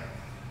 Harry.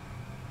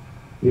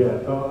 Yeah,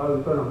 so I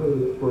was trying to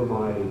hold it for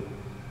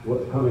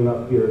what's coming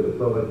up here at the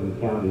Burlington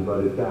County,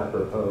 but it's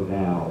apropos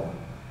now.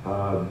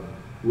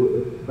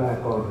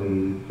 Back on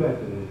the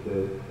second,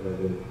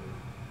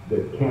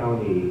 the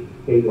county,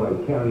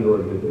 statewide county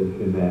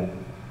organization met,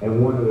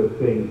 and one of the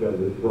things that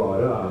was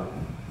brought up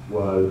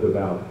was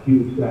about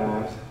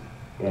QSAC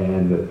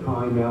and the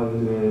time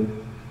element,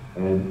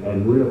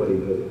 and really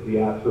the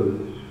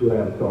absolute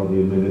stress on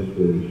the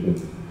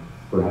administration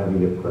for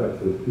having to press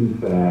the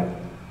QSAC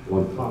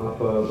on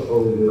top of,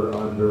 over,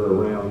 under,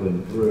 around,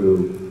 and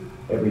through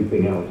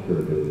everything else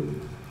they're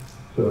doing.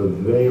 So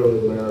they are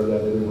aware of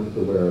that, everyone's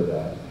aware of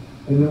that.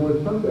 And there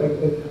was something,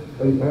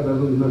 I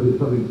remember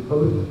something,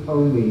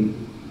 Tony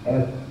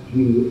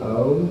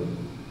SGO.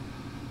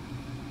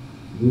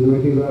 Do you know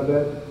anything about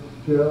that,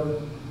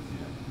 Joe?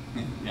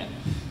 Yeah.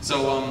 So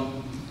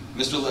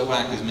Mr.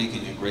 Lewak is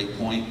making a great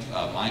point.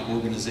 My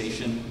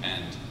organization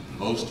and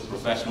most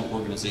professional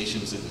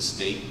organizations in the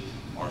state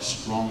are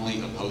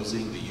strongly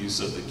opposing the use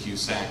of the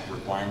QSAC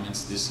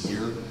requirements this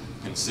year,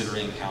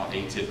 considering how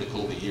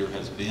atypical the year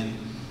has been.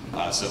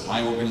 So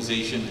my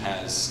organization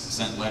has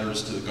sent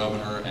letters to the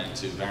governor and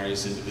to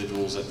various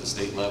individuals at the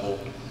state level,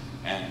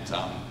 and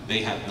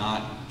they have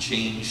not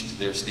changed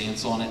their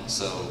stance on it.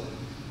 So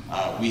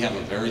we have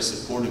a very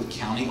supportive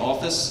county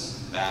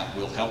office that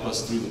will help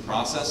us through the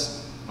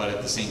process, but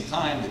at the same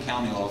time, the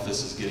county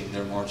office is getting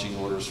their marching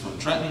orders from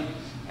Trenton,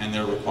 and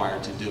they're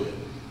required to do it.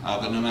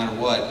 But no matter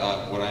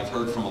what I've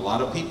heard from a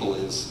lot of people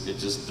is it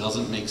just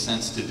doesn't make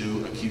sense to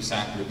do a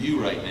QSAC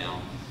review right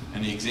now.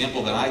 And the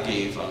example that I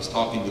gave, I was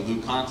talking to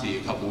Lou Conti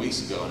a couple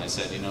weeks ago, and I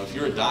said, you know, if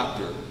you're a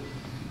doctor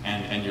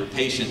and your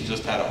patient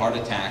just had a heart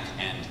attack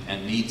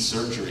and needs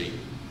surgery,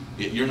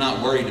 you're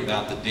not worried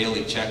about the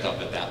daily checkup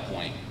at that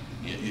point.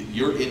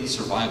 You're in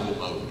survival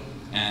mode.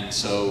 And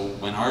so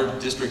when our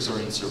districts are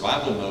in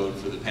survival mode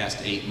for the past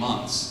 8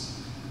 months,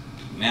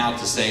 now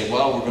to say,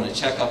 well, we're going to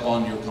check up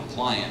on your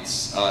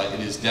compliance, it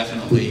is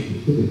definitely,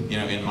 you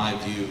know, in my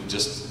view,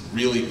 just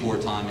really poor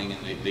timing,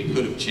 and they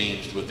could have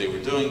changed what they were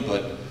doing,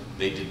 but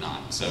they did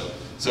not. So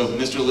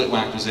Mr.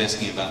 Litwack was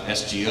asking about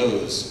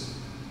SGOs.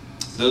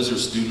 Those are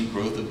student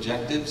growth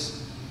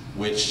objectives,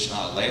 which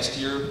last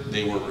year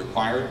they were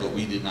required, but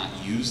we did not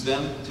use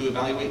them to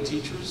evaluate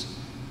teachers.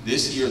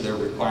 This year they're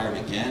required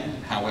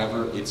again.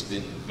 However, it's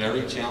been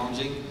very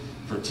challenging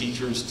for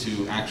teachers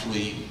to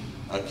actually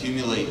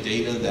accumulate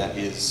data that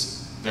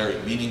is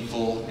very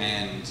meaningful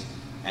and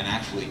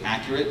actually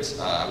accurate.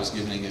 I was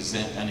giving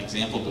an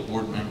example to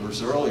board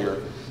members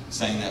earlier,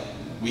 saying that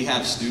we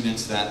have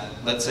students that,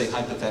 let's say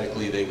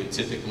hypothetically, they would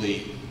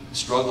typically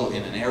struggle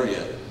in an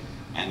area,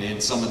 and in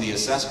some of the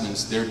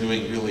assessments, they're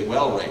doing really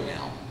well right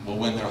now. Well,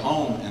 when they're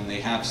home and they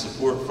have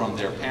support from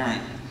their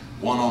parent,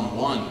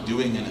 one-on-one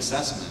doing an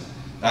assessment,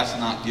 that's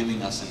not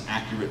giving us an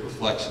accurate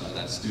reflection of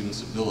that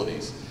student's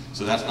abilities.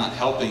 So that's not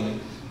helping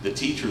the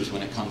teachers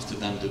when it comes to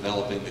them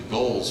developing the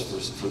goals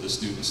for the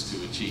students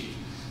to achieve.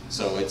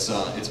 So it's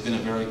been a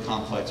very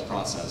complex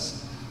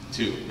process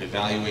to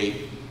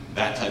evaluate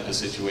that type of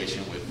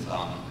situation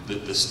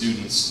with the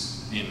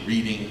students in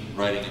reading,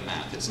 writing, and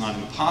math. It's not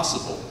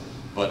impossible,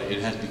 but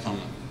it has become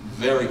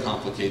very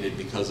complicated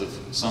because of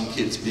some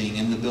kids being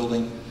in the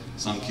building,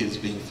 some kids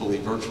being fully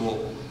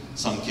virtual,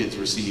 some kids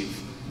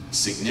receive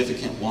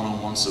significant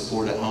one-on-one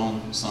support at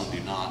home, some do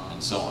not,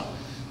 and so on.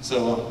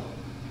 So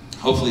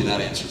hopefully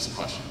that answers the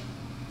question.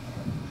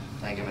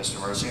 Thank you, Mr.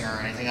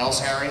 Mercier. Anything else,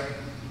 Harry?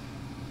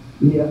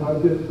 Yeah, I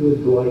just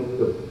would like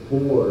the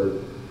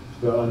board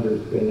to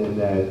understand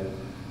that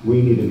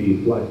we need to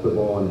be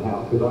flexible on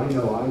how, because I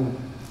know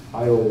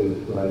I always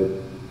try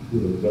to, you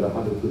know, get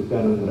 100%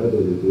 on whatever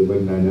we're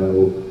doing. I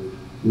know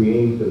we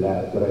aim for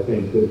that, but I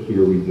think this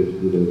year we just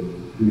need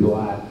to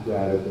relax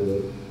that a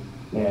bit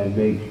and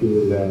make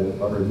sure that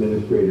our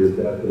administrators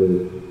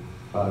efforts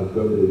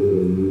go to where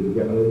they need to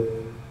go.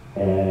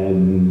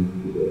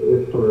 And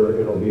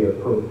it'll be a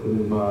pro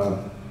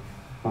forma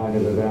kind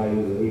of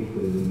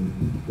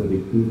evaluation for the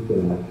key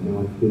staff,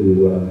 not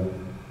to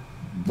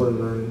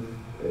burn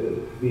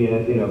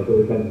you know,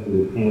 for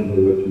essentially to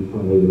handle what you're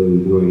probably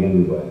really doing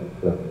anyway.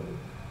 So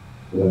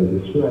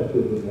the stress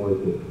isn't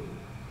worth it.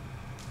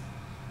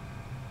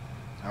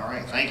 All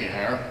right, thank you,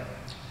 Harry.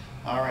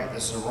 All right,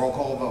 this is a roll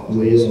call vote,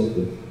 please.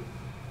 Mr.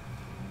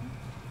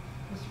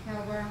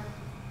 Calabro?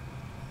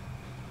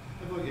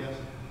 I vote yes.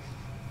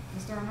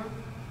 Ms. Darmo?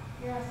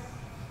 Yes.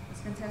 Ms.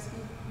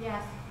 Gentesky?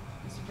 Yes.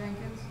 Mr.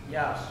 Jenkins?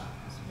 Yes.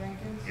 Mr.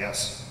 Jenkins?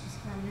 Yes. Ms.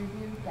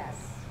 Carmen? Yes.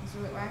 Mr.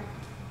 Litwack?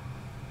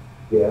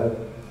 Yes.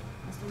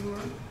 Mr. Lure?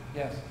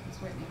 Yes. Ms.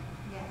 Whitney?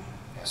 Yes.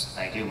 Yes,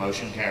 thank you.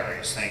 Motion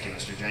carries. Thank you,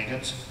 Mr.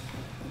 Jenkins.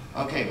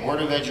 Okay,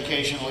 Board of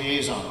Education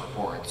liaison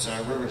reports.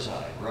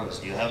 Riverside. Rose,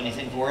 do you have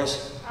anything for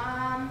us?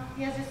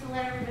 Yes, just to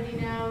let everybody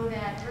know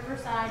that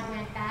Riverside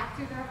went back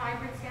to their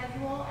hybrid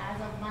schedule as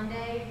of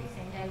Monday, the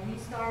same day we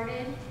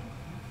started.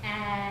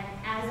 And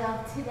as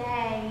of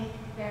today,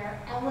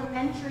 they're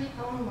elementary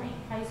only.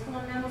 High school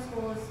and middle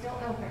school is still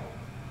open.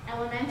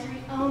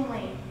 Elementary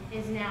only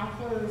is now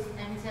closed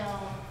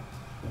until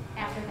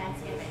after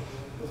Thanksgiving.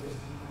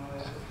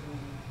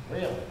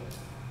 Really?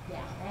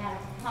 Yeah, they had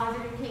a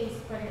positive case,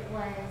 but it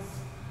was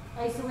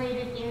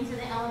isolated into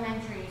the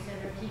elementary, so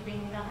they're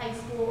keeping the high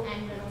school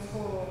and middle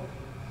school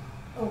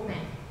open.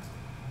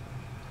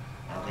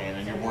 Okay, and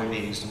then your board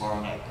meeting's tomorrow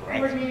night, correct?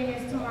 Board meeting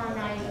is tomorrow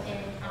night,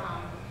 and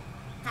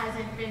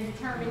hasn't been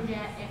determined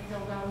yet if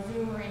they'll go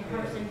Zoom or in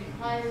person,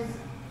 because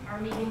our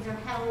meetings are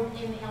held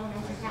in the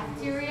elementary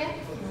cafeteria,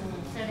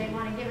 so they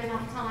want to give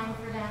enough time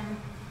for them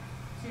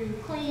to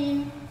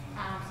clean,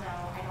 so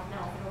I don't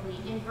know if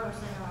it'll be in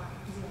person or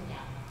Zoom yet.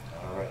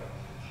 All right.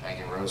 Thank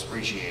you, Rose.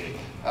 Appreciate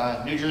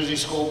it. New Jersey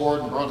School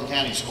Board and Burlington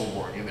County School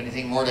Board. You have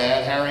anything more to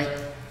add, Harry?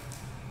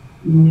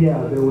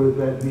 Yeah, there was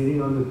that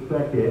meeting on the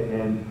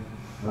 2nd, and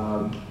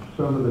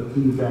some of the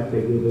feedback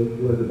they gave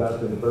was about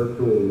the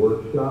virtual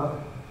workshop.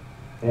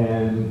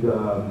 And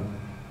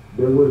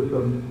there were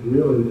some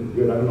really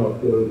good, I don't know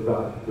if those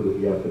got to it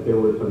yet, but there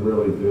were some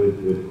really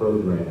good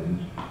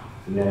programs.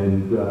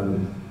 And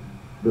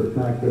the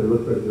fact that it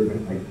looks like we're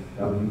going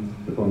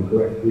to, if I'm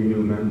correct, 3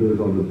 new members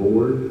on the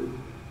board,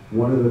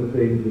 one of the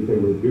things that they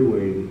were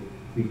doing,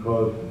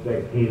 because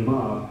that came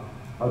up,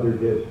 other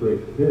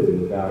districts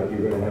did, about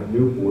you're going to have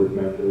new board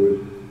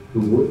members who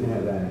wouldn't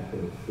have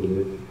access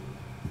to it.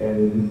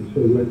 And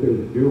so what they're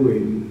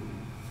doing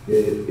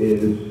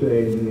is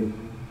saying,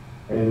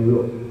 and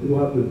we'll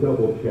have to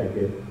double check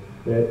it,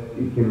 that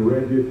you can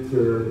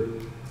register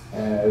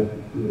as,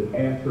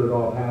 after it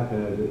all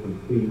happened, as a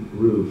complete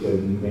group,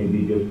 and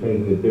maybe just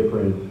saying the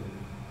difference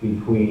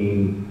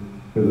between,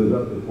 because there's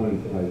up to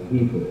 25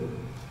 people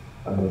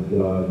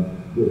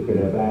that could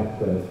have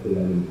access to that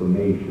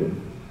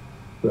information.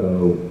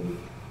 So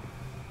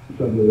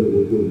some of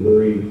it was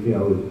very, it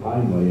was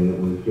timely, and it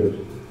was just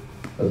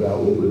about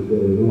what was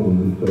going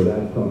on, so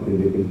that's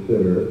something to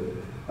consider.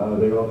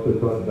 They also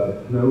talked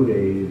about snow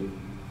days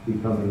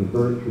becoming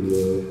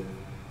virtual,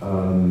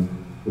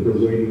 but they're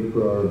waiting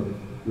for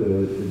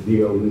the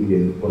DOE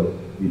input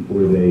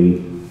before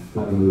they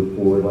kind of move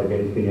forward. Like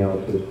anything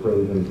else, there's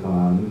pros and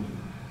cons.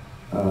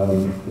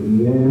 And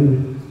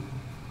then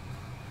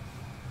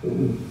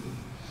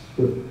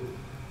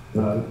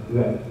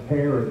that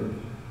parents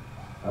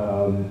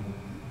are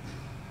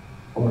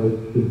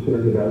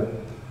concerned about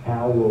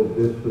how will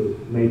districts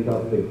make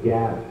up the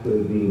gaps that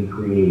are being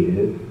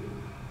created,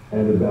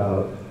 and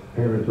about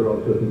parents are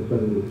also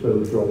concerned with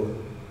social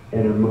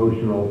and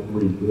emotional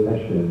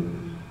regressions,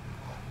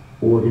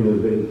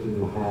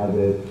 organizational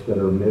habits that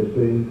are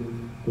missing,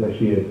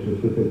 especially at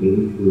specific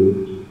age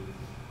groups,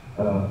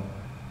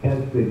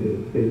 testing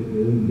is state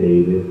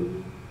mandated,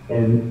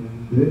 and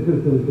this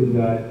is something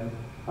that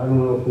I don't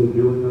know if we're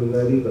doing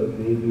already, but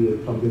maybe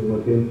it's something to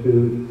look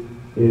into,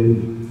 is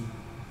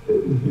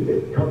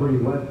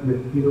covering less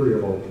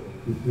material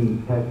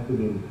between testing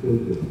and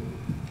quizzing.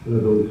 In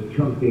other words,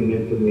 chunking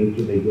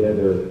information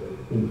together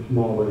in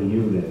smaller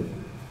units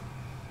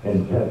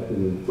and testing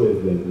and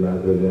quizzing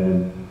rather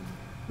than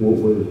what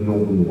was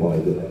normal, I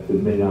guess.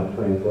 It may not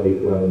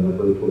translate well in a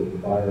virtual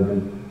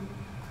environment,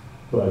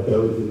 but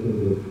those are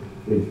some of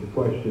the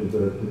questions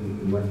that are coming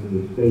from rest of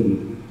the state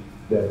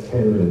that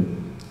parents,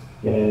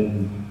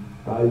 and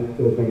I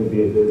still think it'd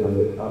be a good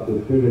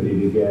opportunity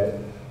to get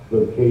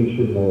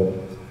vocational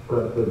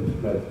preference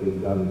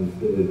testing done with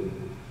kids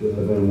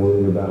rather than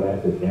worrying about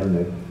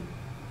academics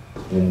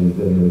and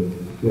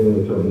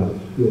parents are about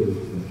skills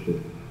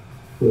testing.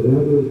 So that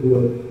was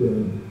what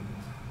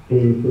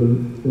came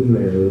from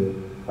there.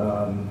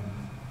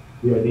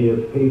 The idea of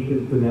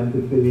patience and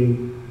empathy,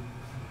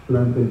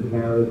 strength and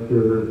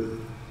character,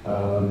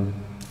 the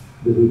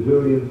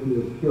resiliency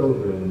of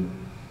children,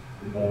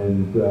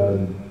 and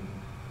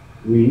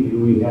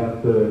we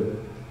have to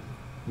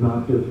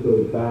not just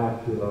go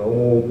back to our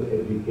old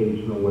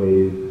educational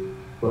ways,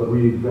 but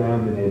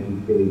re-examine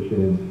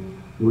education,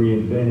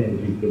 reinvent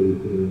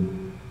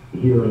education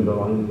here in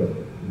Delanco.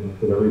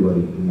 That's what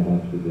everybody's going to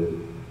have to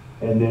do.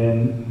 And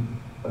then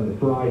on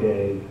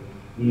Friday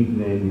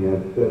evening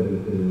at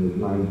 7:30,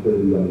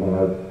 9:30, I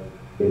have,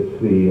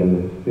 it's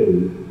the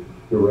state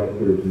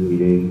directors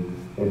meeting,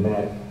 and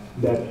that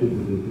should be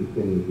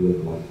interesting as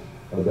well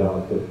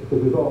about this,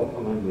 because it's all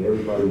timely.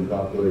 Everybody's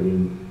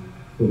operating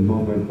from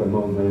moment to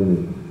moment,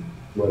 and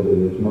whether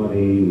there's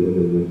money,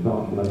 whether there's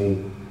not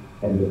money,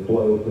 and the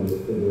flow from the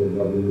federal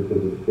government to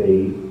the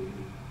state.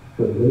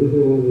 So those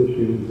are all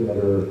issues that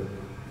are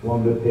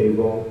on the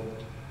table.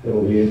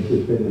 It'll be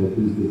interesting in the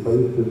future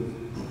posted.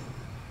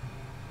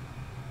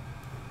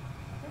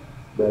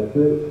 That's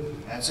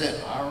it. That's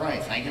it. All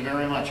right. Thank you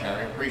very much,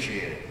 Harry.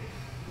 Appreciate it.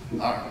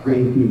 All right.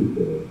 Thank you,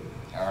 sir.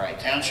 All right.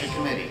 Township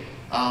Committee.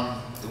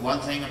 The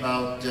one thing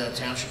about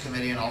Township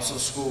Committee and also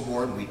School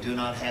Board, we do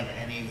not have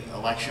any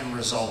election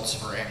results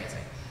for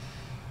anything.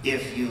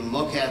 If you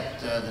look at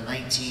the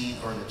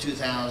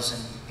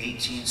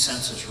 2018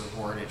 census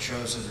report, it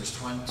shows that there's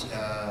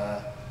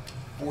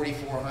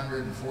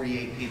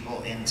 4,448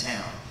 people in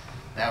town.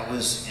 That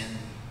was in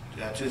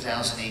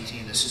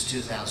 2018. This is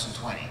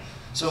 2020.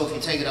 So if you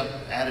take it up,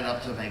 add it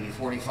up to maybe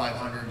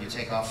 4,500, you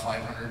take off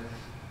 500,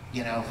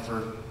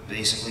 for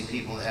basically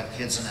people that have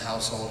kids in the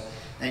household.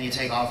 Then you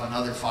take off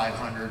another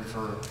 500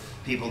 for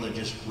people that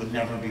just would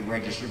never be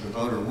registered to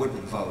vote or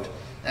wouldn't vote.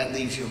 That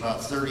leaves you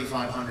about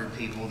 3,500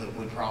 people that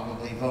would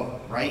probably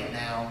vote. Right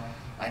now,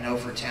 I know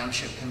for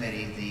Township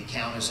Committee, the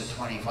count is at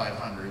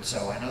 2,500,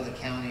 so I know the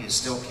county is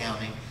still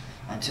counting.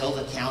 Until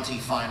the county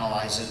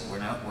finalizes it, we're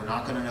not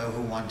going to know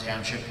who won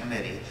Township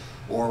Committee,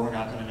 or we're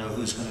not going to know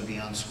who's going to be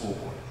on School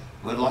Board.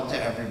 Good luck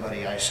to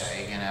everybody, I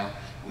say,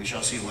 we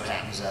shall see what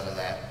happens out of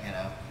that,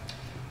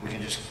 We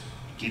can just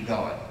keep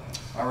going.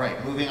 All right,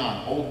 moving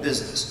on, old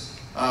business.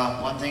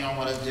 One thing I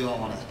want to do, I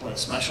want to put a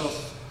special,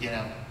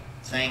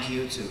 thank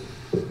you to,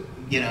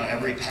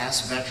 every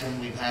past veteran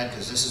we've had,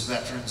 because this is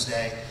Veterans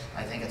Day.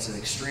 I think it's an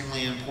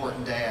extremely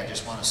important day. I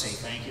just want to say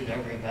thank you to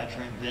every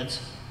veteran. Vince,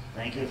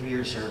 thank you for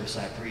your service.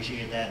 I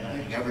appreciate that, and I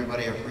think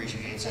everybody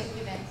appreciates it.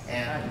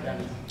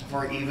 And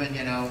for even,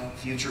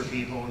 future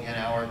people,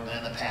 or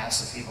in the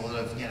past, the people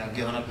that have,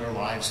 given up their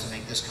lives to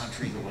make this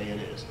country the way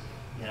it is.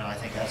 I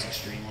think that's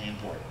extremely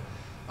important.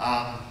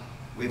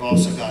 We've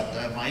also got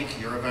Mike,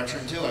 you're a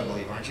veteran too, I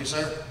believe, aren't you,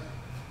 sir?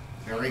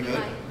 Very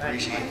good,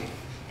 appreciate it.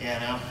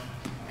 And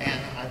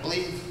I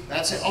believe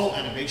that's it. Oh,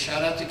 and a big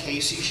shout out to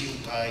Casey.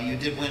 You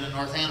did win in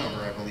North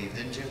Hanover, I believe,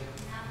 didn't you?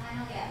 Not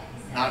final yet.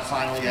 Not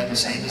final yet, the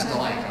same as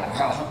Delanco.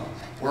 Well,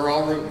 we're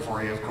all rooting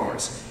for you, of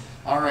course.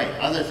 All right,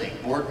 other thing,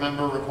 board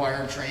member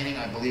required training.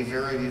 I believe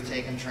Vera, you've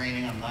taken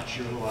training. I'm not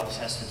sure who else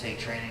has to take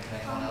training. If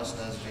anyone else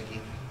does, Vicki,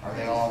 are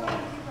they all?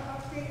 I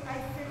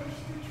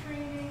finished the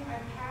training,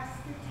 I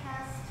passed the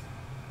test,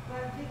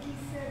 but Vicki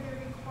said they're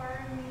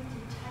requiring me to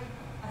type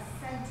a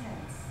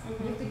sentence. You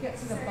have to get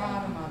to the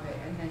bottom of it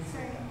and then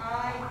Saying,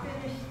 I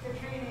finished the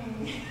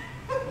training.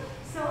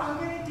 So I'm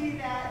gonna do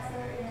that, so,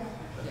 yeah.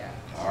 Yeah.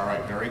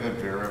 very good,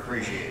 Vera,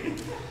 appreciate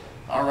it.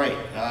 All right,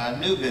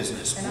 new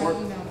business. And I Board-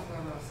 emailed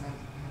whoever else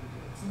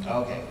sent it.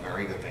 Okay,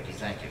 very good, Vicki,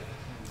 thank you.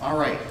 All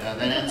right,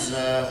 that ends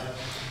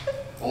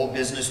old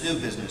business, new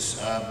business.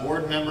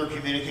 Board member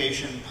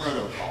communication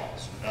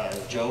protocols.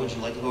 Joe, would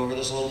you like to go over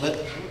this a little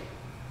bit?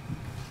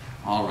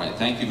 All right,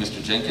 thank you,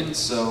 Mr. Jenkins.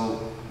 So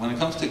when it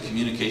comes to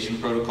communication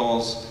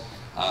protocols,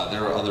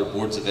 there are other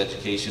boards of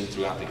education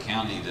throughout the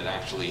county that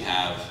actually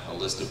have a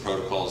list of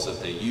protocols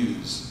that they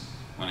use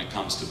when it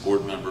comes to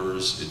board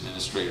members,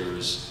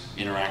 administrators,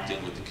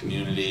 interacting with the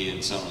community,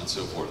 and so on and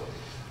so forth.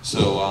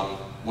 So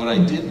what I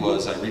did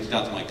was I reached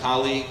out to my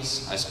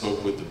colleagues, I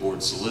spoke with the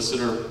board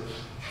solicitor,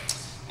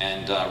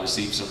 and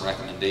received some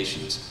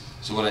recommendations.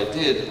 So what I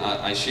did,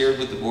 I shared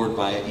with the board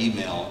via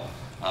email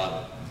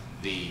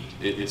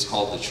it's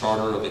called the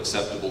Charter of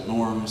Acceptable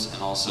Norms,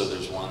 and also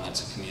there's one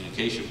that's a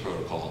communication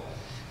protocol.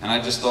 And I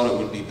just thought it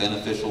would be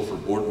beneficial for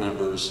board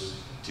members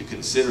to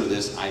consider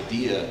this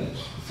idea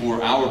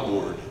for our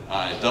board.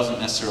 It doesn't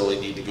necessarily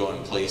need to go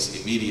in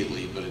place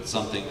immediately, but it's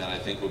something that I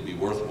think would be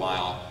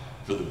worthwhile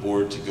for the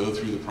board to go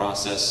through the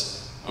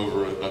process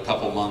over a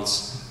couple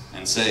months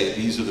and say,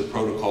 these are the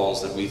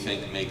protocols that we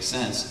think make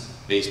sense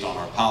based on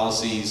our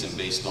policies and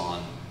based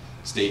on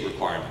state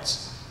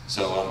requirements.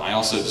 So I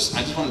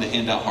just wanted to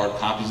hand out hard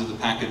copies of the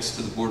packets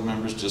to the board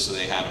members just so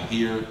they have them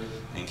here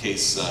in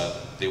case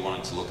they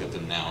wanted to look at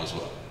them now as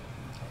well.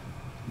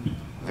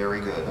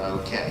 Very good,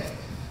 okay.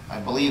 I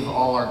believe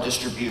all our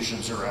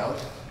distributions are out.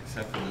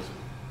 Except for this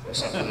one.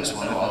 Except for this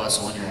one. Oh, that's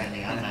the one you're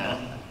handing out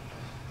now.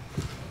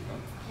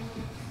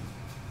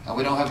 Now,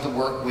 we don't have to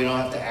work, we don't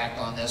have to act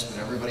on this, but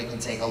everybody can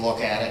take a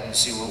look at it and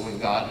see what we've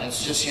got. And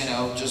it's just,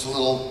 just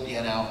little,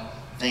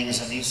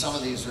 things. And some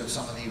of these are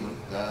some of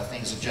the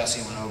things that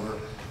Jesse went over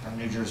from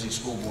New Jersey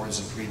school boards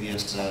and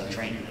previous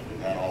training that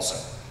we've had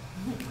also.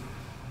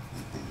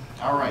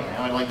 All right,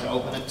 now I'd like to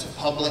open it to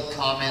public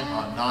comment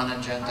on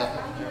non-agenda. I'd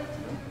like to do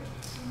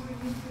some more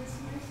new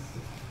business.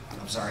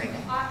 I'm sorry?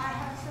 I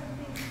have some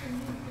things for new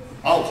business.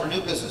 Oh, for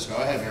new business. Go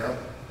ahead, Vera.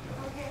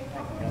 Okay, a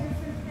couple of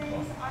different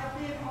things. I've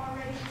been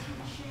already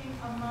teaching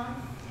a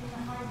month in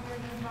the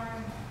hybrid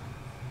environment.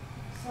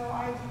 So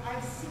I've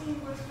seen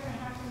what's going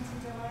to happen to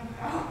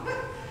Delanco.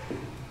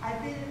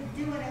 I've been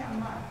doing it a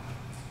month.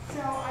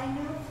 So I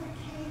know for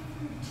K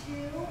through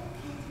 2,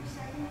 K through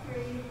 2nd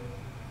grade,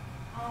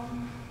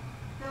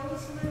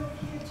 those little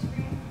kids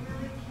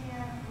really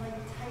can't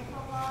type a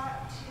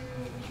lot to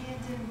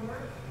hand-in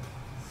work.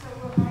 So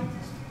what my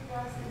district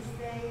does is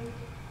they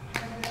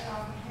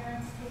have the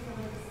parents take a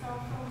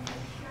cell phone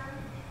picture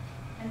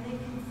and they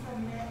can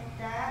submit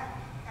that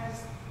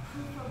as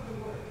proof of the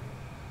work.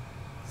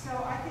 So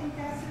I think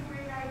that's a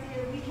great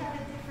idea. We have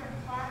a different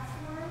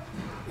platform,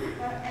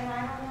 and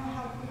I don't know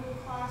how Google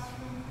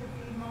Classroom could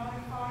be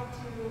modified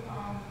to,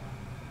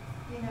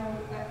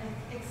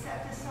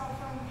 accept a cell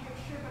phone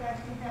picture, but I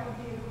think that would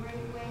be a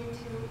great way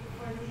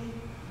for the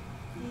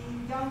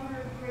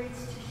younger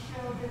grades to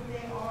show that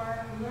they are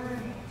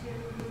learning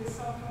with a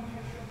cell phone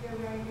picture if they're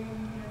writing,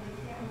 they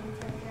can't really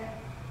type that.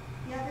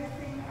 The other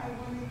thing I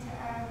wanted to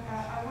add, I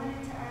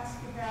wanted to ask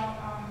about,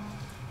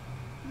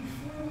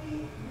 before we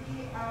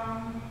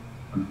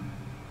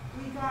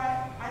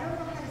got, I don't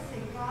know how to say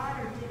got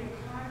or did a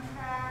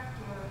contract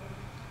or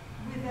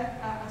with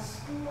a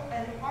school,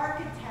 an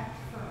architect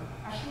firm.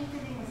 I think the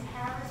name was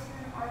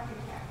Harrison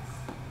Architects.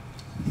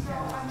 So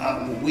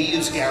We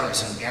use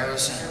Garrison.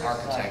 Garrison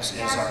Architects is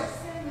our...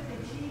 Garrison with a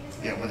G, is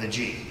it? Yeah, with a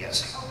G,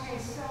 yes. Okay,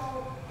 so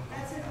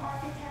that's an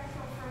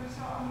architectural firm,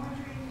 so I'm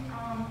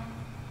wondering,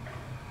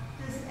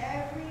 does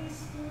every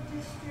school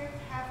district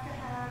have to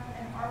have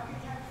an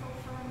architectural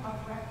firm of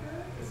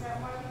record? Is that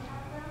why we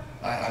have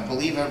that? I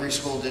believe every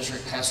school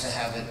district has to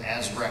have it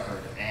as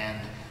record, and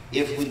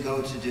if we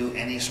go to do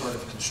any sort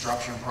of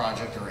construction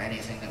project or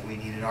anything that we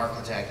need an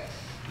architect,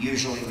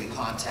 usually we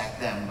contact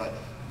them, but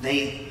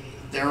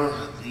they're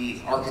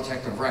the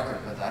architect of record,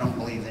 but I don't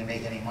believe they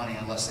make any money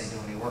unless they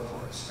do any work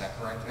for us. Is that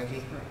correct,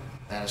 Vicki? Correct.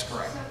 That is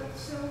correct.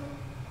 So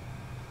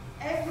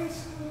every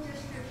school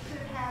district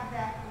should have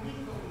that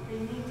legally. They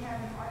need to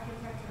have an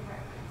architect of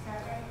record, is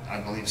that right?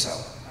 I believe so.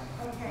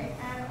 Okay,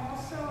 and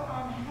also,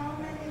 how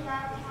many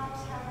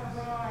laptops have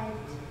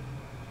arrived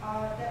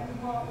that we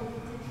bought with the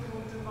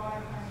digital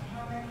divide money?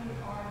 How many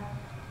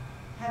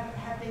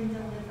have been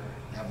delivered?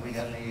 Have we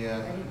got any,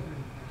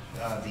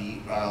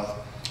 the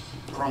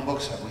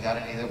Chromebooks, have we got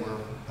any that were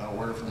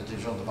ordered from the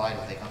digital divide?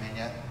 Have they come in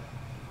yet?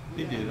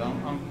 They did.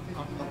 I'm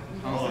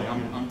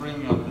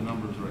bringing up the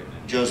numbers right now.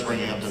 Joe's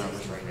bringing up the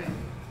numbers right now.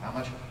 How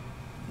much?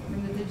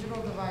 From the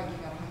digital divide, we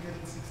got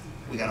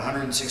 163. We got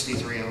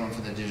 163 of them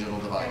for the digital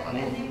divide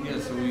money. Yeah,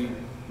 so we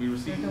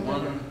received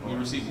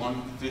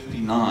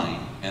 159,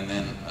 and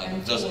then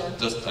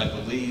just I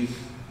believe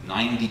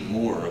 90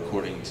 more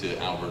according to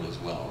Albert as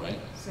well, right?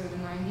 So the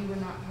 90 were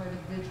not part of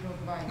the digital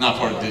divide. Not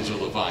part of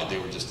digital divide. They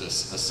were just a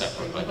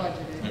separate They were item.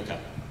 budgeted. Okay.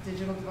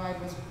 Digital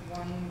divide was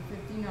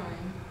 159.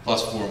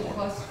 Plus 4 more.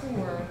 Plus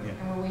 4, Yeah.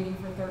 and we're waiting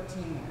for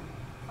 13 more.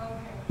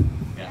 Okay.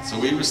 Yeah, so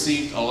we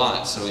received a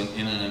lot. So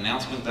in an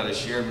announcement that I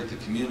shared with the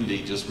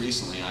community just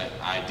recently,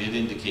 I did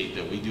indicate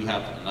that we do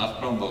have enough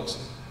Chromebooks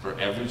for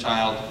every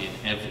child in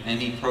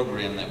any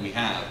program that we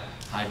have,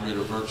 hybrid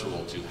or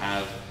virtual, to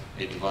have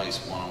a device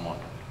one-on-one.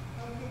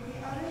 Okay,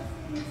 the other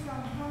thing is,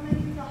 how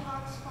many of the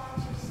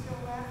hotspots are still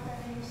left?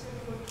 I know you said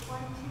there were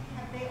 20.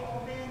 Have they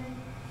all been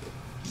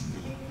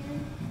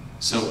taken?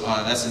 So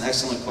that's an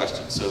excellent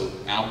question. So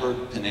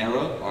Albert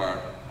Pinero,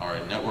 our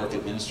network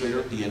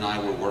administrator, he and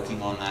I were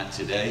working on that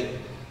today.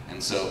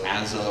 And so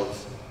as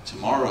of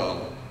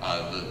tomorrow,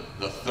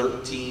 the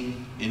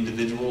 13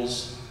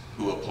 individuals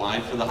who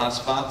applied for the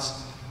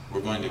hotspots,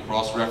 we're going to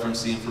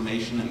cross-reference the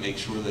information and make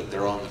sure that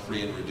they're on the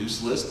free and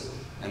reduced list,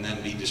 and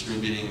then be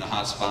distributing the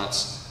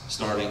hotspots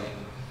starting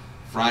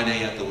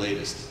Friday at the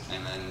latest.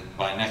 And then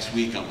by next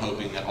week, I'm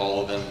hoping that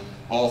all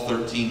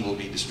 13 will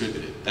be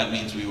distributed. That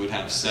means we would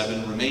have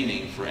 7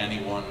 remaining for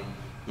anyone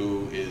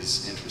who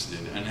is interested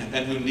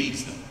and who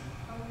needs them.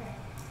 Okay.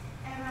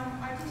 And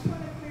I just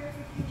want a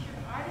clarification.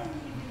 I didn't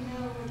even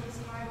know what this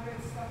hybrid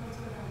stuff was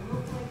going to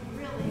look like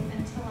really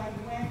until I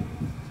went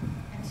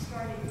and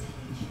started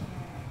teaching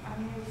it. I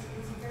mean,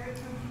 it's very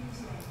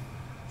confusing.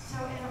 So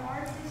in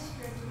our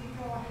district, we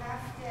go a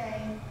half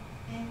day,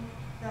 and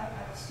the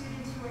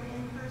students who are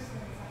in person,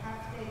 it's a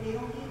half day. They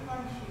don't eat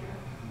lunch here,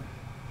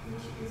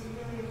 which is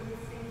really a good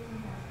safety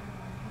measure in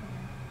my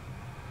opinion.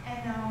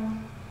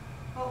 And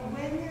but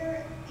when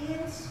they're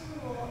in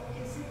school,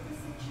 is it the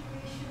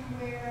situation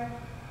where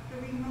the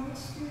remote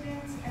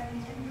students and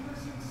the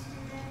in-person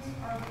students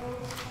are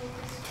both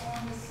focused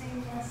on the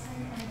same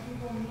lesson and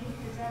Google Meet?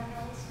 Is that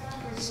how it's done,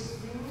 or is it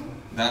Zoom?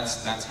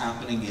 That's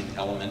happening in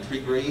elementary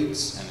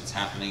grades, and it's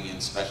happening in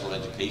special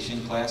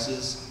education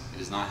classes. It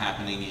is not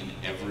happening in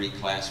every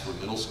class for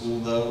middle school,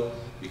 though,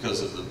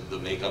 because of the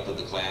makeup of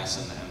the class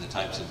and the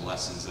types of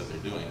lessons that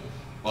they're doing.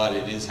 But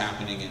it is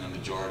happening in a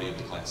majority of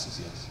the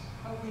classes, yes.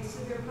 Okay, so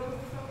they're both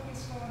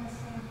focused on the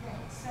same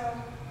thing. So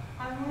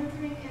I'm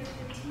wondering if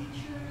the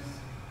teachers,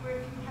 or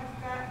if you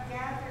have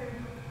gathered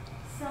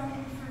some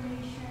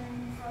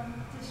information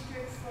from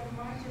districts like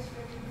my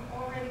district who've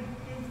already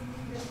been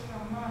through this for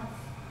a month.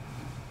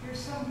 There's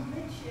some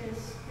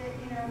glitches that,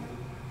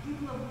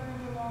 people have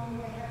learned along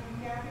the way. Have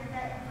you gathered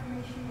that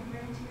information to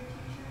bring to your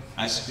teachers?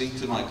 I speak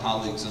to my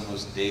colleagues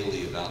almost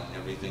daily about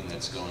everything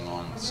that's going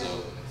on. Okay.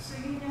 So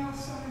you know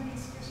some of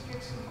these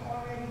districts who've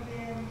already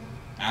been...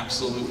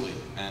 absolutely.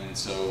 And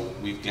so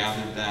we've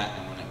gathered that.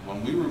 And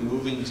when we were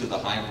moving to the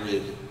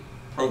hybrid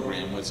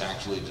program, which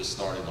actually just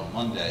started on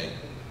Monday,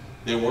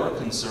 there were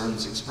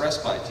concerns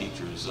expressed by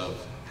teachers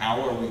of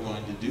how are we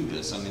going to do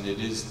this? I mean, it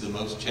is the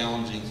most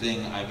challenging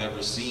thing I've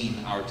ever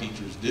seen our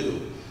teachers do.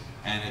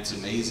 And it's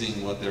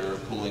amazing what they're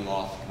pulling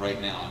off right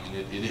now. I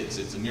mean,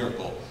 it's a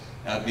miracle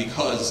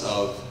because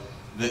of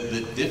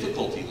the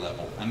difficulty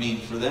level. I mean,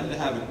 for them to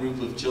have a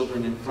group of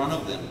children in front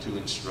of them to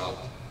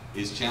instruct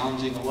is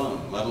challenging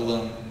alone, let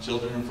alone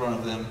children in front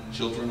of them,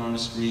 children on a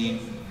screen.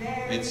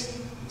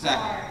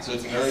 Exactly. So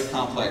it's very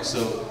complex.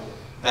 So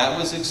that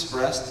was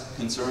expressed,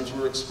 concerns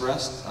were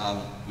expressed.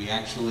 We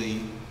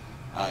actually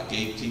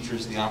gave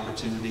teachers the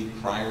opportunity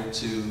prior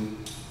to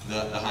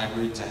the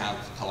hybrid to have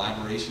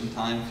collaboration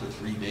time for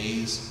 3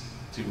 days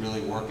to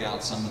really work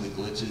out some of the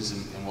glitches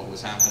and what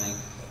was happening.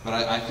 But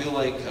I feel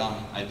like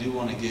I do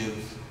want to give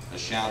a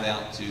shout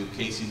out to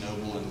Casey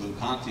Noble and Lou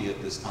Conti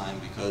at this time,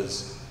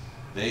 because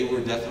they were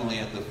definitely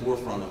at the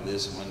forefront of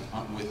this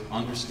with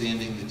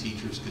understanding the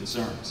teachers'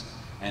 concerns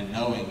and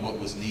knowing what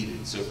was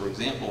needed. So for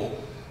example,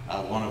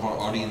 one of our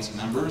audience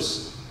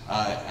members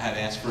had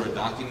asked for a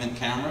document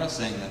camera,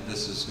 saying that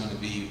this is going to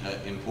be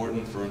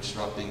important for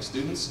instructing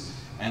students.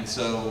 And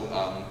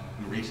so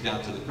we reached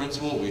out to the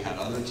principal. We had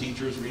other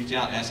teachers reach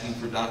out asking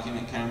for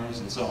document cameras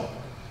and so on.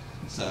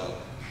 So,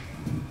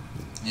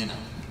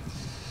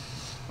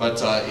 But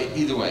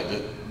either way,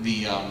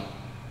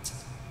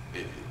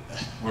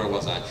 where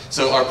was I?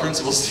 So our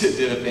principals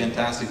did a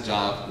fantastic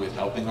job with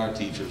helping our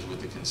teachers with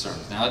the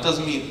concerns. Now, that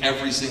doesn't mean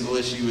every single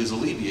issue is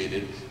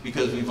alleviated,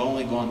 because we've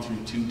only gone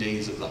through 2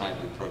 days of the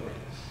hybrid program.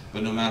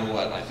 But no matter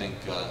what, I think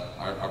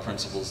our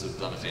principals have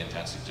done a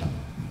fantastic job.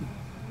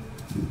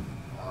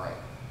 All right.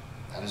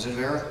 That is it,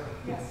 Vera?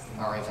 Yes.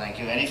 All right, thank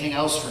you. Anything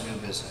else for new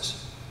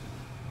business?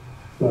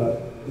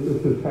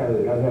 This is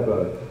Harry. I have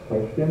a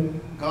question.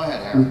 Go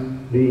ahead, Harry.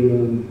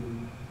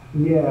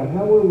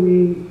 How are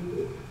we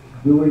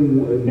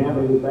doing now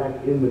that we're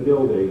back in the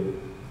building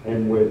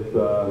and with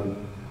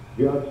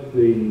just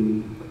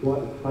the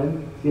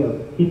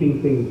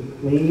keeping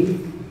things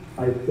clean?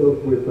 I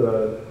spoke with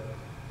a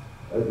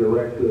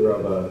director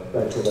of a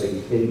special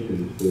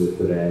education school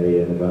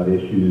today, and about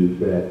issues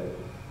that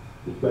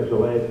the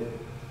special ed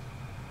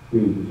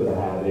students are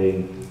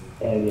having,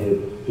 and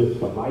it's just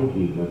the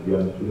hygiene of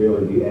just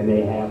really, and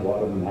a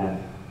lot of them have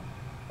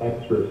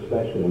extra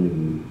special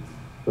needs.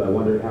 So I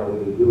wondered how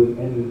we're doing.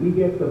 And did we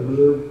get the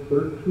MERV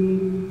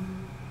 13?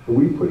 Are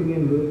we putting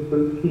in MERV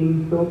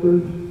 13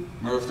 filters?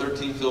 MERV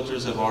 13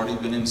 filters have already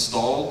been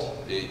installed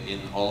in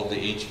all of the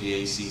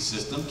HVAC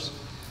systems.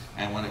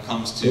 And when it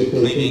comes to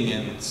cleaning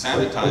and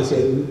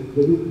sanitizing,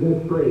 Okay,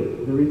 that's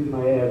great. The reason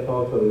I asked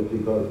also is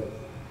because,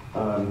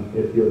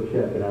 if you'll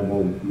check, and I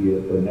won't be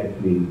at the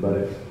next meeting,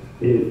 but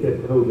it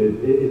said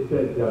COVID, it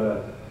said,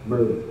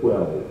 MERS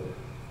 12.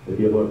 If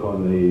you look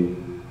on the.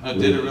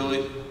 did it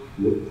really?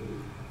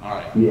 All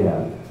right.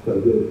 Yeah, so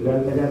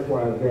that's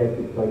why I was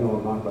asking, because I know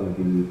I'm not going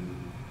to be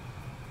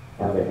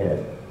out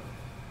ahead.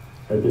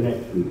 At the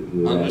next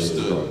meeting.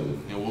 Understood.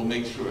 Yeah, we'll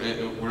make sure,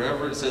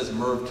 wherever it says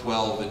MERV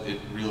 12, it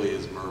really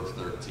is MERV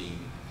 13.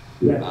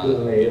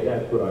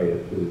 That's what I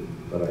assumed,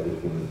 but I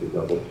just wanted to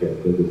double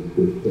check that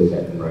it's say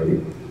that in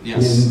writing.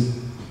 Yes.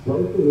 And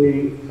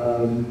locally,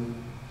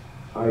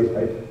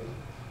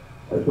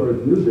 as far as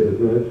new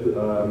business,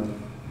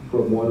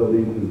 from what at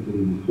least is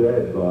being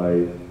said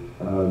by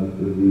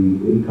the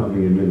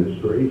incoming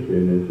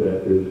administration, is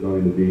that there's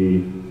going to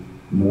be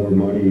more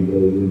money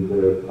going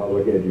into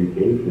public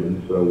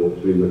education, so we'll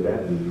see what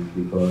that means,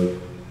 because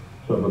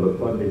some of the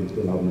funding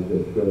problems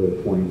that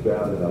Phil points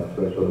out about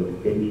special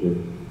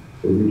education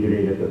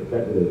originate at the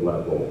federal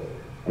level,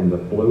 and the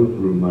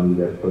flow-through money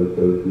that's supposed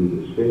to go through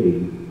the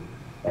state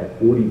at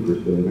 40%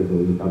 is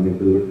only coming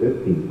through at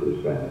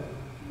 15%.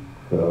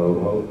 So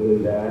hopefully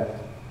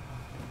that,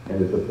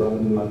 and it's a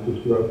problem not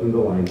just for us in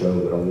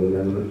Delanco, but all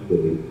around the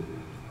state.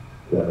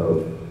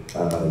 So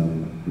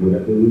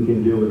whatever we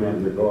can do in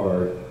that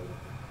regard,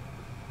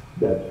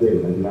 that's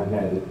great. I mean, I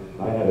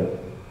had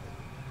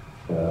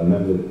a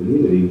member of the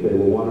community say,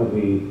 well, why don't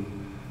we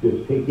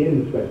just take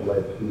in special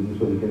ed students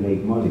so we can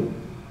make money?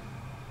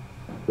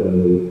 So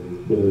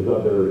there's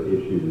other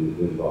issues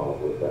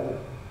involved with that.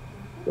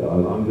 So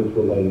I'm just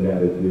relaying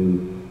that as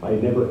new. I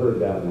never heard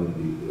that one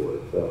before,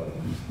 so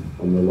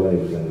I'm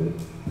relaying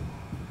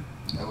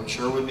that. It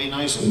sure would be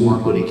nice if more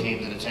money came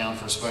to the town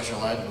for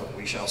special ed, but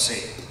we shall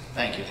see.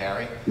 Thank you,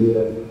 Harry.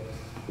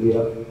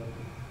 Yeah.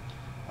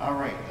 All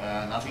right,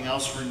 nothing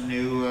else for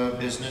new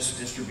business.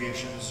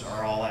 Distributions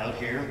are all out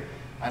here.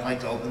 I'd like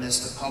to open this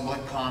to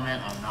public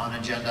comment on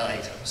non-agenda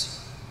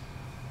items.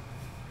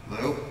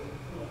 Lou?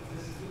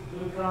 This is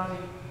Lou Conti,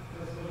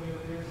 first one here,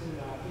 Pearson,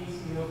 East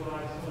New York.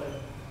 I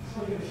just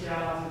want to give a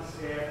shout out to the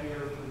staff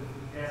here for the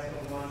past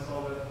couple months,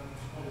 all the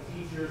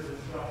teachers,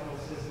 instructional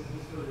assistants,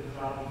 just for the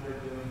job that they're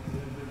doing.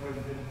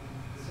 Everybody's been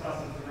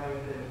discussing tonight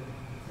the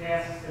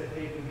tasks that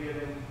they've been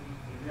given.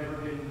 They've never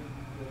been,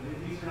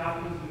 these are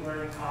not going to be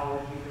learning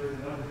college, either as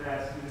an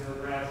undergrad student or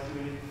a grad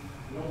student.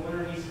 We don't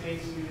learn these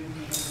space students,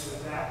 even so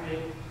the fact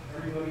that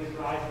everybody is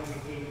rising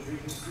and taking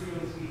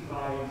really speaks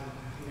volumes.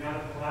 The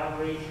amount of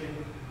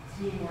collaboration,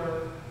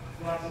 teamwork,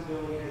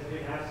 flexibility has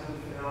been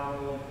absolutely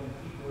phenomenal, and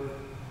people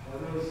are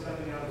really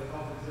stepping out of their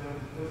comfort zone,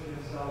 pushing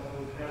themselves to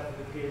the best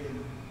for the kids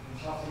in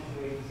tough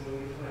situations. So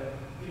we just want to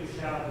give a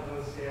shout out to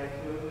both staff,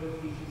 both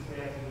teaching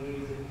staff and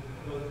aides, and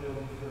both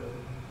buildings for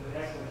an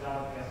excellent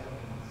job the past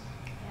couple months.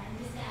 Yeah, and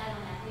just to add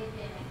on that, we've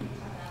been, like we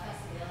talked about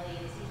flexibility,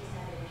 the teachers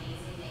have been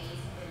amazing, the aides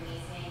have been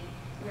amazing.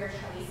 Where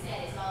we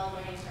said it's all a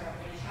learning curve.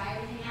 We're going to try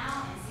everything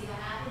out and see what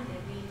happens.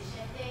 If we need to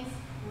shift things,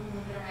 we'll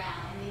move it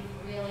around. And they've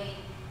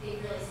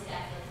really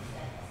stepped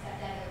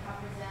out of their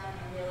comfort zone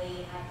and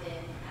really have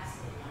been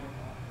absolutely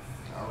wonderful.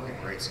 All right,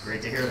 great. It's great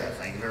to hear that.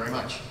 Thank you very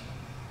much.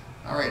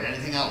 All right,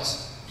 anything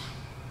else?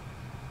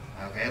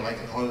 Okay, I'd like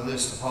to close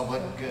this to public.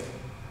 Good.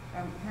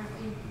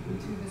 Apparently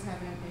YouTube is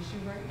having an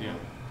issue right now.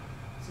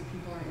 Yeah. So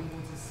people aren't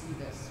able to see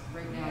this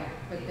right now,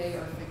 but they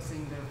are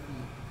fixing their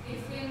feed.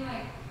 It's been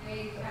like,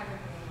 they haven't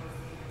been able to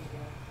see the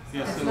video.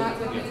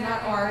 Yeah, It's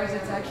not ours,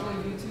 it's actually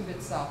YouTube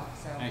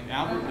itself, so. Hey,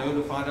 Albert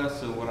notified us,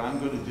 so what I'm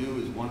going to do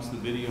is once the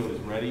video is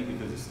ready,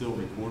 because it's still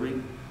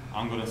recording,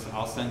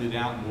 I'll send it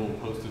out and we'll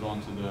post it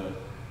onto the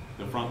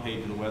front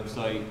page of the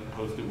website,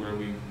 post it where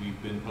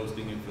we've been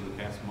posting it for the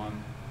past month,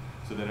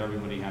 so that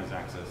everybody has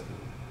access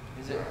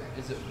to it.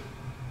 Is it,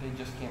 they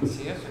just can't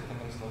see us, or can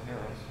they still hear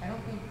us? I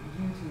don't think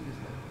YouTube is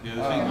working. Yeah,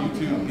 the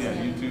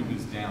thing, YouTube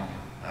is down.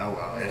 Oh,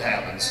 well, it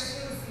happens.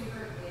 First it was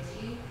super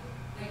glitchy,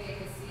 like it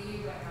could see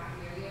you but not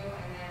hear you,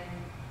 and then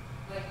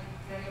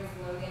it was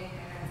loading,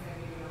 and then it said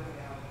we were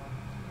available.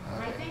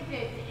 I think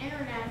that the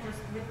internet,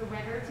 just with the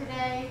weather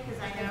today, because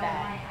I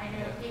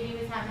know Katie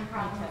was having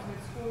problems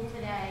with school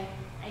today.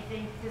 I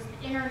think just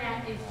the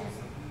internet is just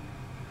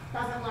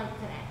doesn't like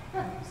today.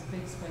 It's a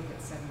big spike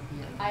at 7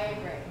 p.m. I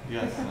agree.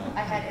 Yes. I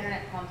had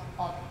internet problems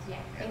all day.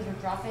 Yeah, things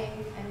were dropping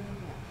and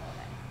all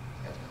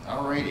day.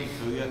 All righty.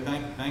 So yeah,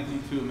 thank you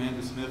to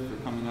Amanda Smith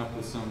for coming up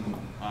with some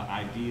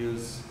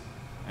ideas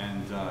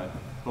and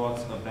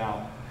thoughts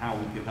about how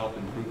we could help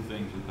improve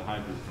things with the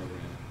hybrid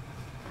program.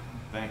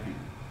 Thank you.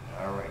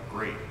 All right,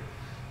 great.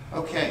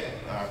 Okay,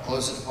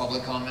 close the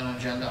public comment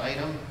agenda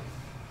item.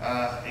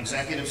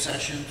 Executive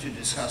session to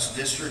discuss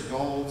district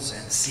goals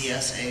and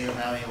CSA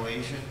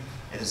evaluation.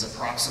 It is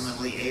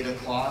approximately 8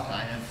 o'clock.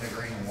 I am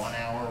figuring 1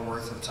 hour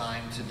worth of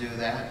time to do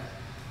that.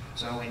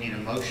 So we need a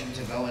motion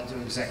to go into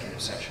executive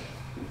session.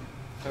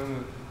 So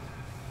moved.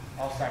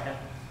 I'll second.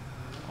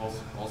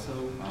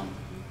 Also,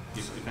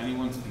 if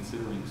anyone's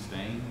considering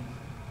staying,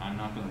 I'm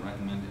not going to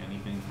recommend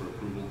anything for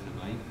approval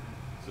tonight.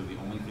 So the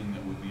only thing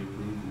that would be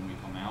approved when we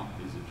come out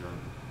is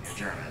adjournment.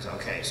 Adjournment,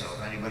 okay, so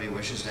if anybody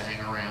wishes to hang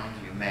around,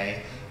 you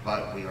may,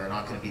 but we are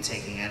not going to be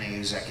taking any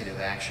executive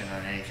action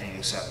on anything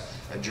except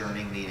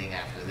adjourning meeting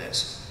after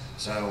this.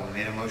 So we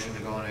made a motion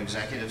to go into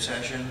executive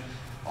session.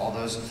 All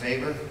those in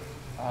favor?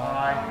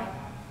 Aye.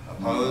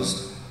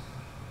 Opposed?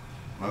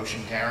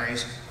 Motion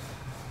carries.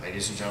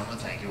 Ladies and gentlemen,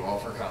 thank you all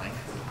for coming.